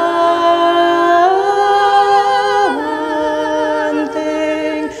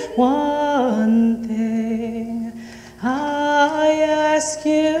 One thing, I ask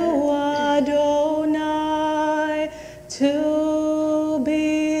you, Adonai, to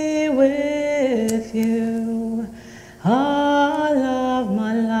be with you all of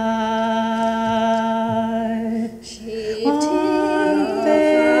my life.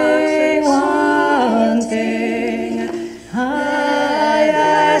 One thing, I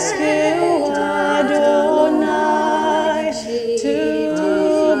ask you, Adonai, to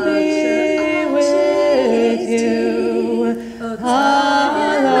be with you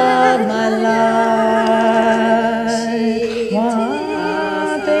all of my life. One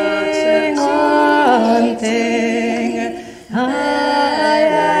thing, I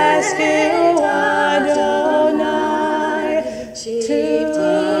ask you, Adonai, to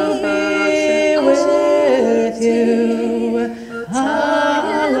be with you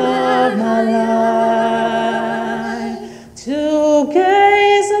all of my life, to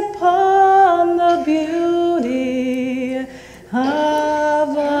gaze upon the beauty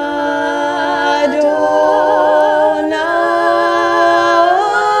of Adonai.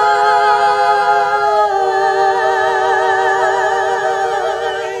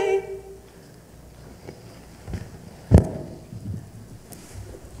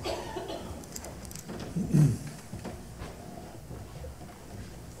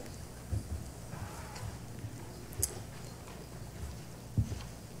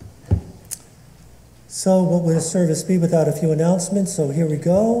 So what would a service be without a few announcements? So here we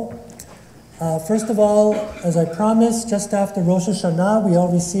go. First of all, as I promised, just after Rosh Hashanah, we all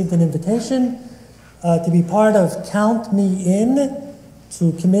received an invitation to be part of Count Me In,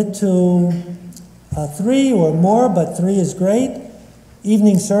 to commit to 3 or more, but 3 is great,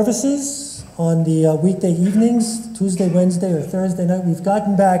 evening services on the weekday evenings, Tuesday, Wednesday, or Thursday night. We've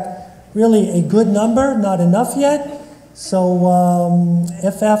gotten back really a good number, not enough yet. So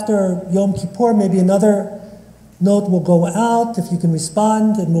if after Yom Kippur, maybe another note will go out, if you can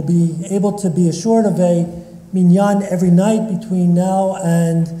respond, and we'll be able to be assured of a minyan every night between now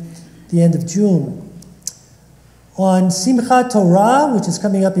and the end of June. on Simchat Torah, which is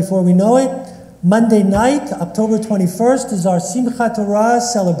coming up before we know it. Monday night, October 21st, is our Simchat Torah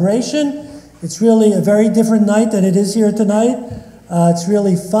celebration. It's really a very different night than it is here tonight. It's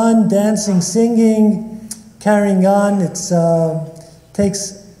really fun, dancing, singing, carrying on. It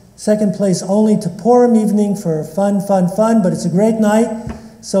takes second place only to Purim evening for fun, but it's a great night.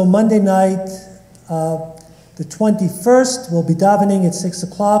 So Monday night, the 21st, we'll be davening at 6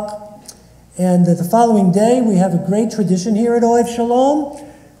 o'clock. And the following day, we have a great tradition here at Ohev Shalom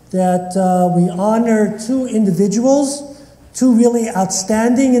that we honor two individuals, two really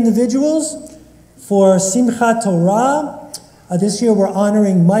outstanding individuals for Simchat Torah. This year we're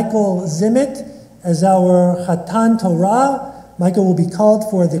honoring Michael Zimet as our Chatan Torah. Michael will be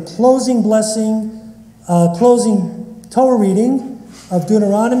called for the closing blessing, closing Torah reading of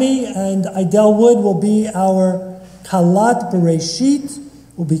Deuteronomy, and Idel Wood will be our Kalat Bereshit.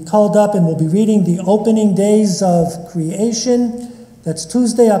 Will be called up and we'll be reading the opening days of creation. That's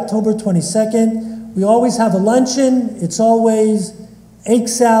Tuesday, October 22nd. We always have a luncheon. It's always egg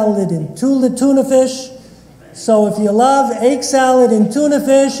salad and tuna fish. So if you love egg salad and tuna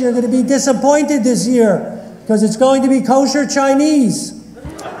fish, you're going to be disappointed this year because it's going to be kosher Chinese.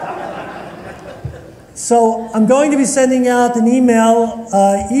 So I'm going to be sending out an email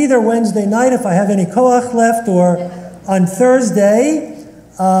either Wednesday night if I have any koach left, or on Thursday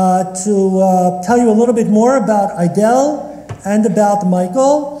to tell you a little bit more about Idel and about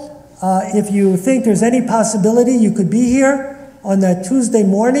Michael. If you think there's any possibility you could be here on that Tuesday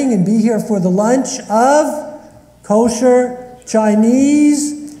morning and be here for the lunch of kosher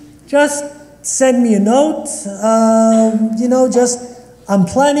Chinese, just send me a note. I'm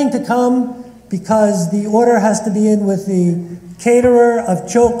planning to come because the order has to be in with the caterer of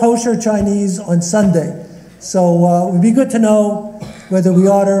kosher Chinese on Sunday. So it would be good to know whether we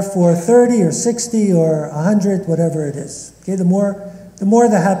order for 30 or 60 or 100, whatever it is. Okay, the more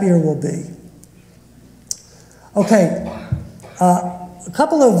the happier we'll be. Okay, a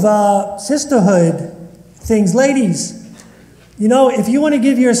couple of sisterhood things. Ladies, if you want to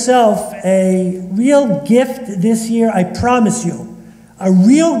give yourself a real gift this year, I promise you, a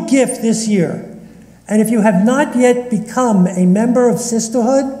real gift this year, and if you have not yet become a member of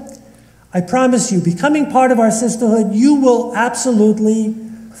sisterhood, I promise you, becoming part of our sisterhood, you will absolutely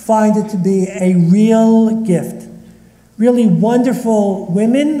find it to be a real gift. Really wonderful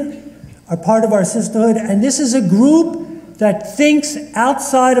women are part of our sisterhood, and this is a group that thinks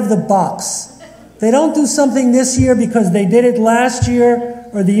outside of the box. They don't do something this year because they did it last year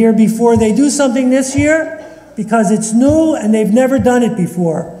or the year before. They do something this year because it's new and they've never done it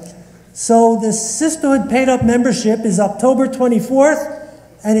before. So the sisterhood paid-up membership is October 24th,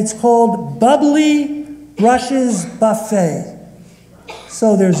 and it's called Bubbly Brushes Buffet.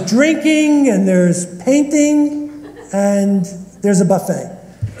 So there's drinking, and there's painting, and there's a buffet.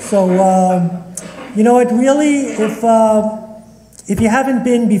 So, if you haven't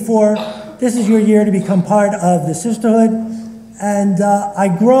been before, this is your year to become part of the sisterhood. And I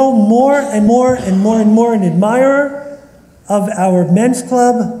grow more and more an admirer of our men's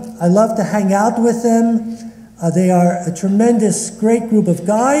club. I love to hang out with them. They are a tremendous, great group of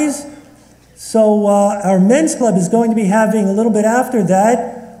guys. So our men's club is going to be having a little bit after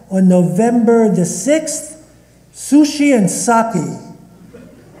that, on November the 6th, sushi and sake.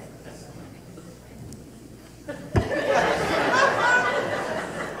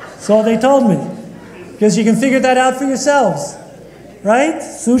 That's all they told me. Because you can figure that out for yourselves. Right?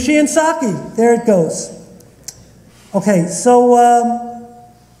 Sushi and sake. There it goes. Okay, so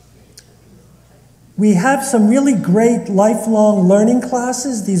we have some really great lifelong learning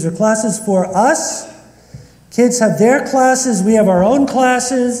classes. These are classes for us. Kids have their classes. We have our own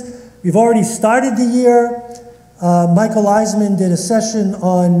classes. We've already started the year. Michael Eisman did a session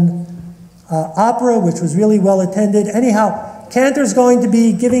on opera, which was really well attended. Anyhow, Cantor's going to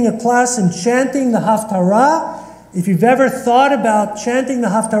be giving a class in chanting the Haftarah. If you've ever thought about chanting the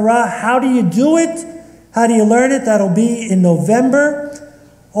Haftarah, how do you do it? How do you learn it? That'll be in November.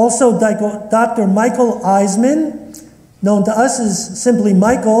 Also, Dr. Michael Eisman, known to us as simply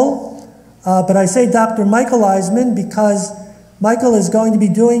Michael, but I say Dr. Michael Eisman because Michael is going to be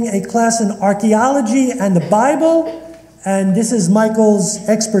doing a class in archaeology and the Bible, and this is Michael's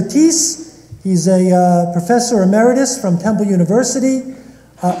expertise. He's a professor emeritus from Temple University,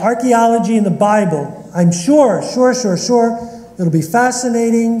 archaeology and the Bible. I'm sure it'll be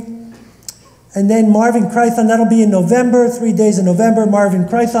fascinating. And then Marvin Krython, that'll be in November, 3 days in November. Marvin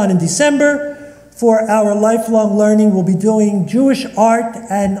Krython in December. For our lifelong learning, we'll be doing Jewish art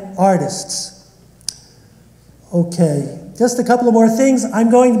and artists. Okay, just a couple of more things.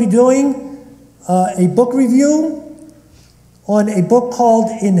 I'm going to be doing a book review on a book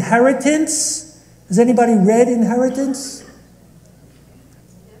called Inheritance. Has anybody read Inheritance?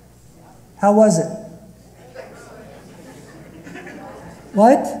 How was it?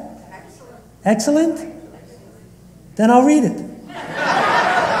 What? Excellent? Then I'll read it.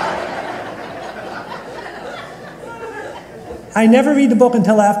 I never read the book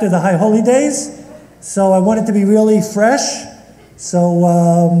until after the High Holy Days, so I want it to be really fresh. So,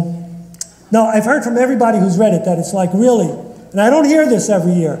 no, I've heard from everybody who's read it that it's like really, and I don't hear this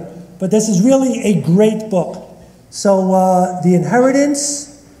every year, but this is really a great book. So, The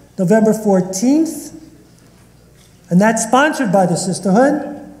Inheritance, November 14th, and that's sponsored by the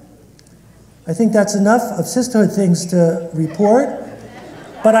Sisterhood. I think that's enough of Sisterhood things to report,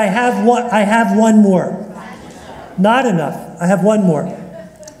 but I have one more. Not enough. I have one more.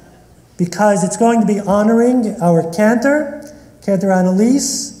 Because it's going to be honoring our cantor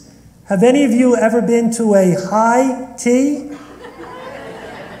Annalise. Have any of you ever been to a high tea?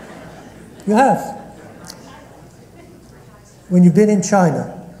 You have. When you've been in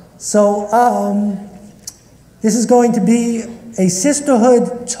China. So, this is going to be a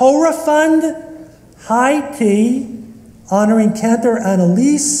Sisterhood Torah Fund high tea honoring cantor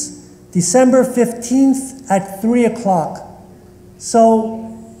Annalise, December 15th at 3 o'clock. So,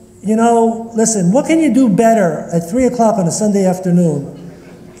 listen, what can you do better at 3 o'clock on a Sunday afternoon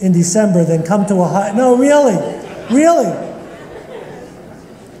in December than come to a high... No, really.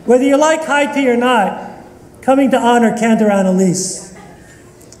 Whether you like high tea or not, coming to honor cantor Annalise,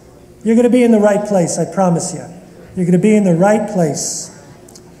 you're going to be in the right place, I promise you. You're going to be in the right place.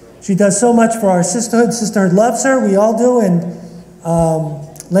 She does so much for our sisterhood. Sisterhood loves her. We all do. And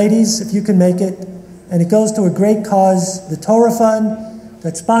ladies, if you can make it. And it goes to a great cause, the Torah Fund,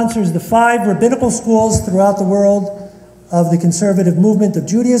 that sponsors the 5 rabbinical schools throughout the world of the conservative movement of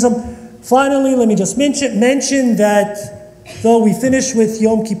Judaism. Finally, let me just mention that though we finish with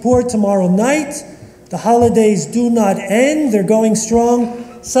Yom Kippur tomorrow night, the holidays do not end. They're going strong.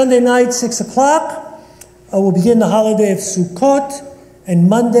 Sunday night, 6 o'clock, we'll begin the holiday of Sukkot, and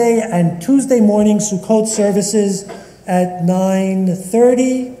Monday and Tuesday morning Sukkot services at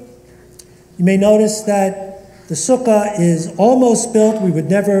 9:30. You may notice that the sukkah is almost built. We would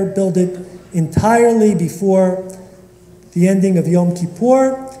never build it entirely before the ending of Yom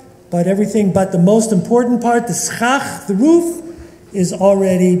Kippur, but everything but the most important part, the schach, the roof, is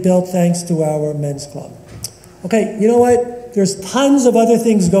already built thanks to our men's club. Okay, you know what? There's tons of other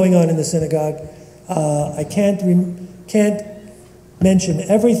things going on in the synagogue. I can't mention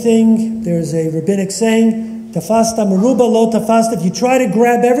everything. There's a rabbinic saying, tafasta meruba lo tafasta. If you try to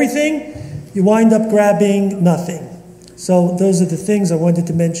grab everything, you wind up grabbing nothing. So those are the things I wanted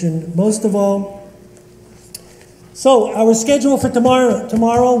to mention most of all. So our schedule for tomorrow.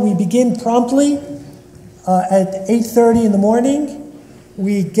 Tomorrow we begin promptly at 8:30 in the morning.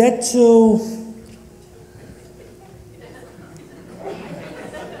 We get to...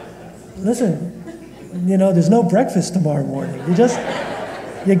 Listen, there's no breakfast tomorrow morning.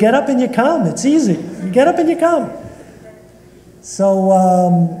 You get up and you come. It's easy. You get up and you come. So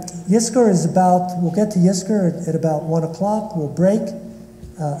Yizkor we'll get to Yizkor at about 1 o'clock. We'll break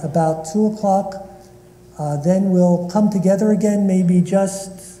about 2 o'clock. Then we'll come together again, maybe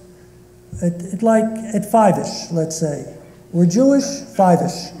just at 5-ish, let's say. We're Jewish,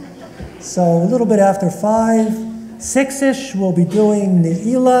 5-ish. So a little bit after 5, 6-ish, we'll be doing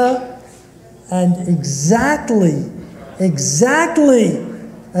Ne'ilah. And exactly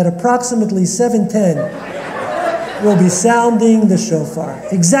at approximately 7:10, we'll be sounding the shofar.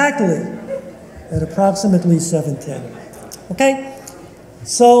 Exactly at approximately 7:10. Okay?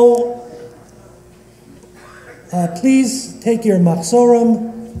 So, please take your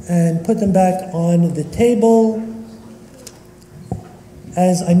machzorim and put them back on the table.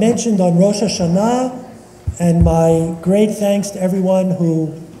 As I mentioned on Rosh Hashanah, and my great thanks to everyone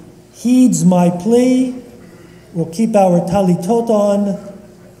who heeds my plea, we'll keep our talitot on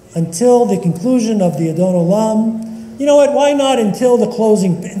until the conclusion of the Adon Olam. You know what? Why not until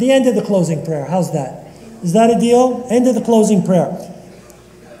the end of the closing prayer? How's that? Is that a deal? End of the closing prayer.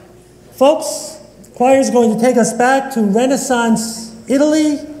 Folks, the choir is going to take us back to Renaissance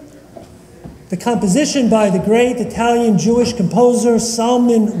Italy. The composition by the great Italian Jewish composer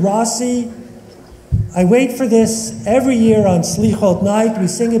Salman Rossi. I wait for this every year on Slichot night. We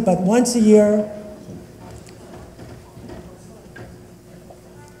sing it but once a year.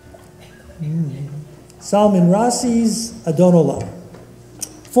 Salman Rossi's Adon Olam.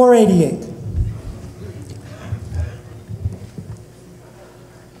 488.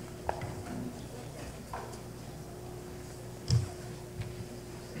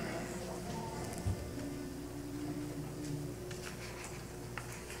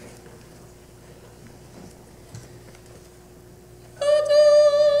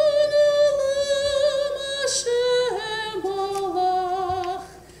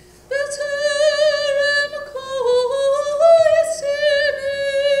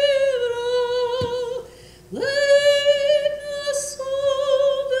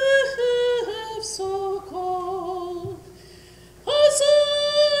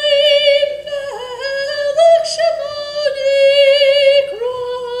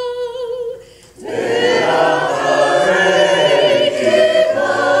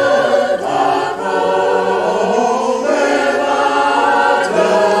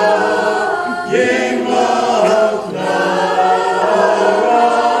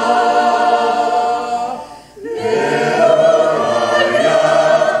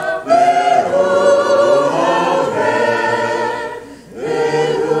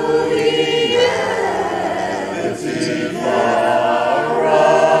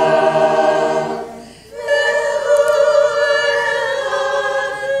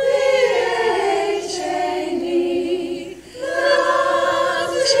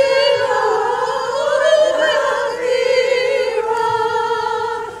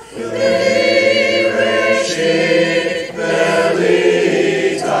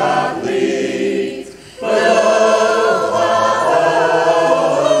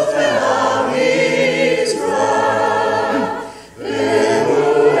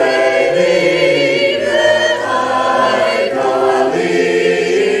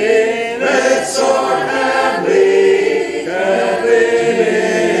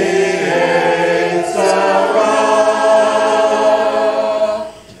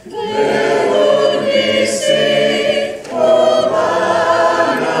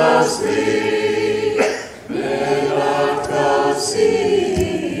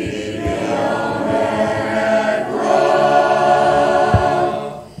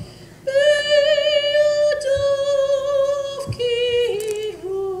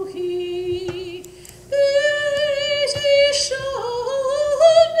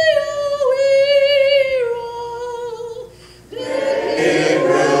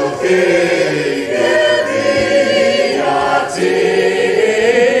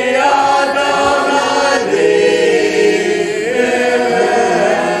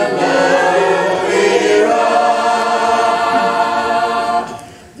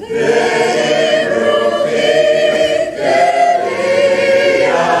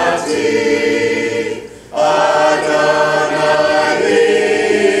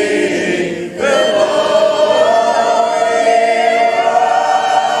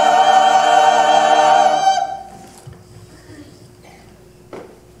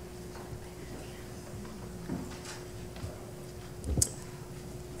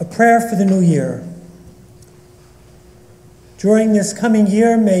 prayer for the new year. During this coming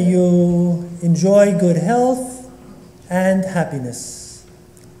year, may you enjoy good health and happiness.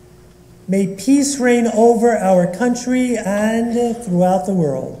 May peace reign over our country and throughout the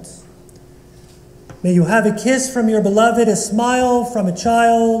world. May you have a kiss from your beloved, a smile from a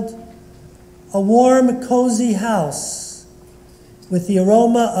child, a warm, cozy house with the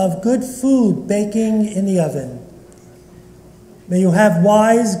aroma of good food baking in the oven. May you have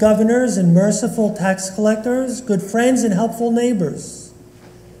wise governors and merciful tax collectors, good friends and helpful neighbors.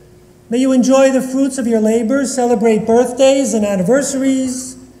 May you enjoy the fruits of your labors, celebrate birthdays and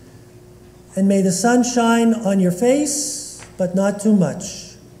anniversaries, and may the sun shine on your face, but not too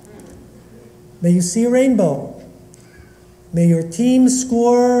much. May you see a rainbow. May your team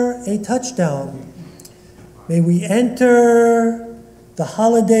score a touchdown. May we enter the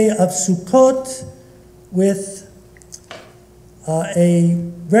holiday of Sukkot with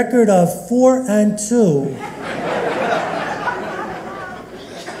a record of 4-2.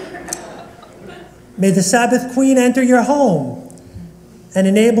 May the Sabbath Queen enter your home and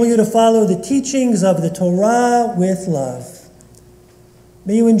enable you to follow the teachings of the Torah with love.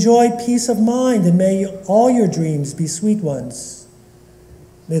 May you enjoy peace of mind, and may all your dreams be sweet ones.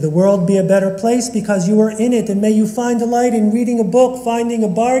 May the world be a better place because you are in it, and may you find delight in reading a book, finding a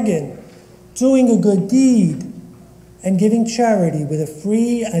bargain, doing a good deed, and giving charity with a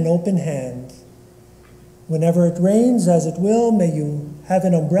free and open hand. Whenever it rains, as it will, may you have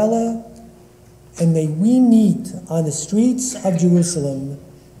an umbrella, and may we meet on the streets of Jerusalem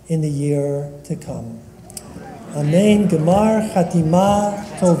in the year to come. Amen. Gemar Chatima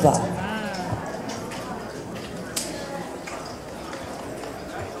Tova.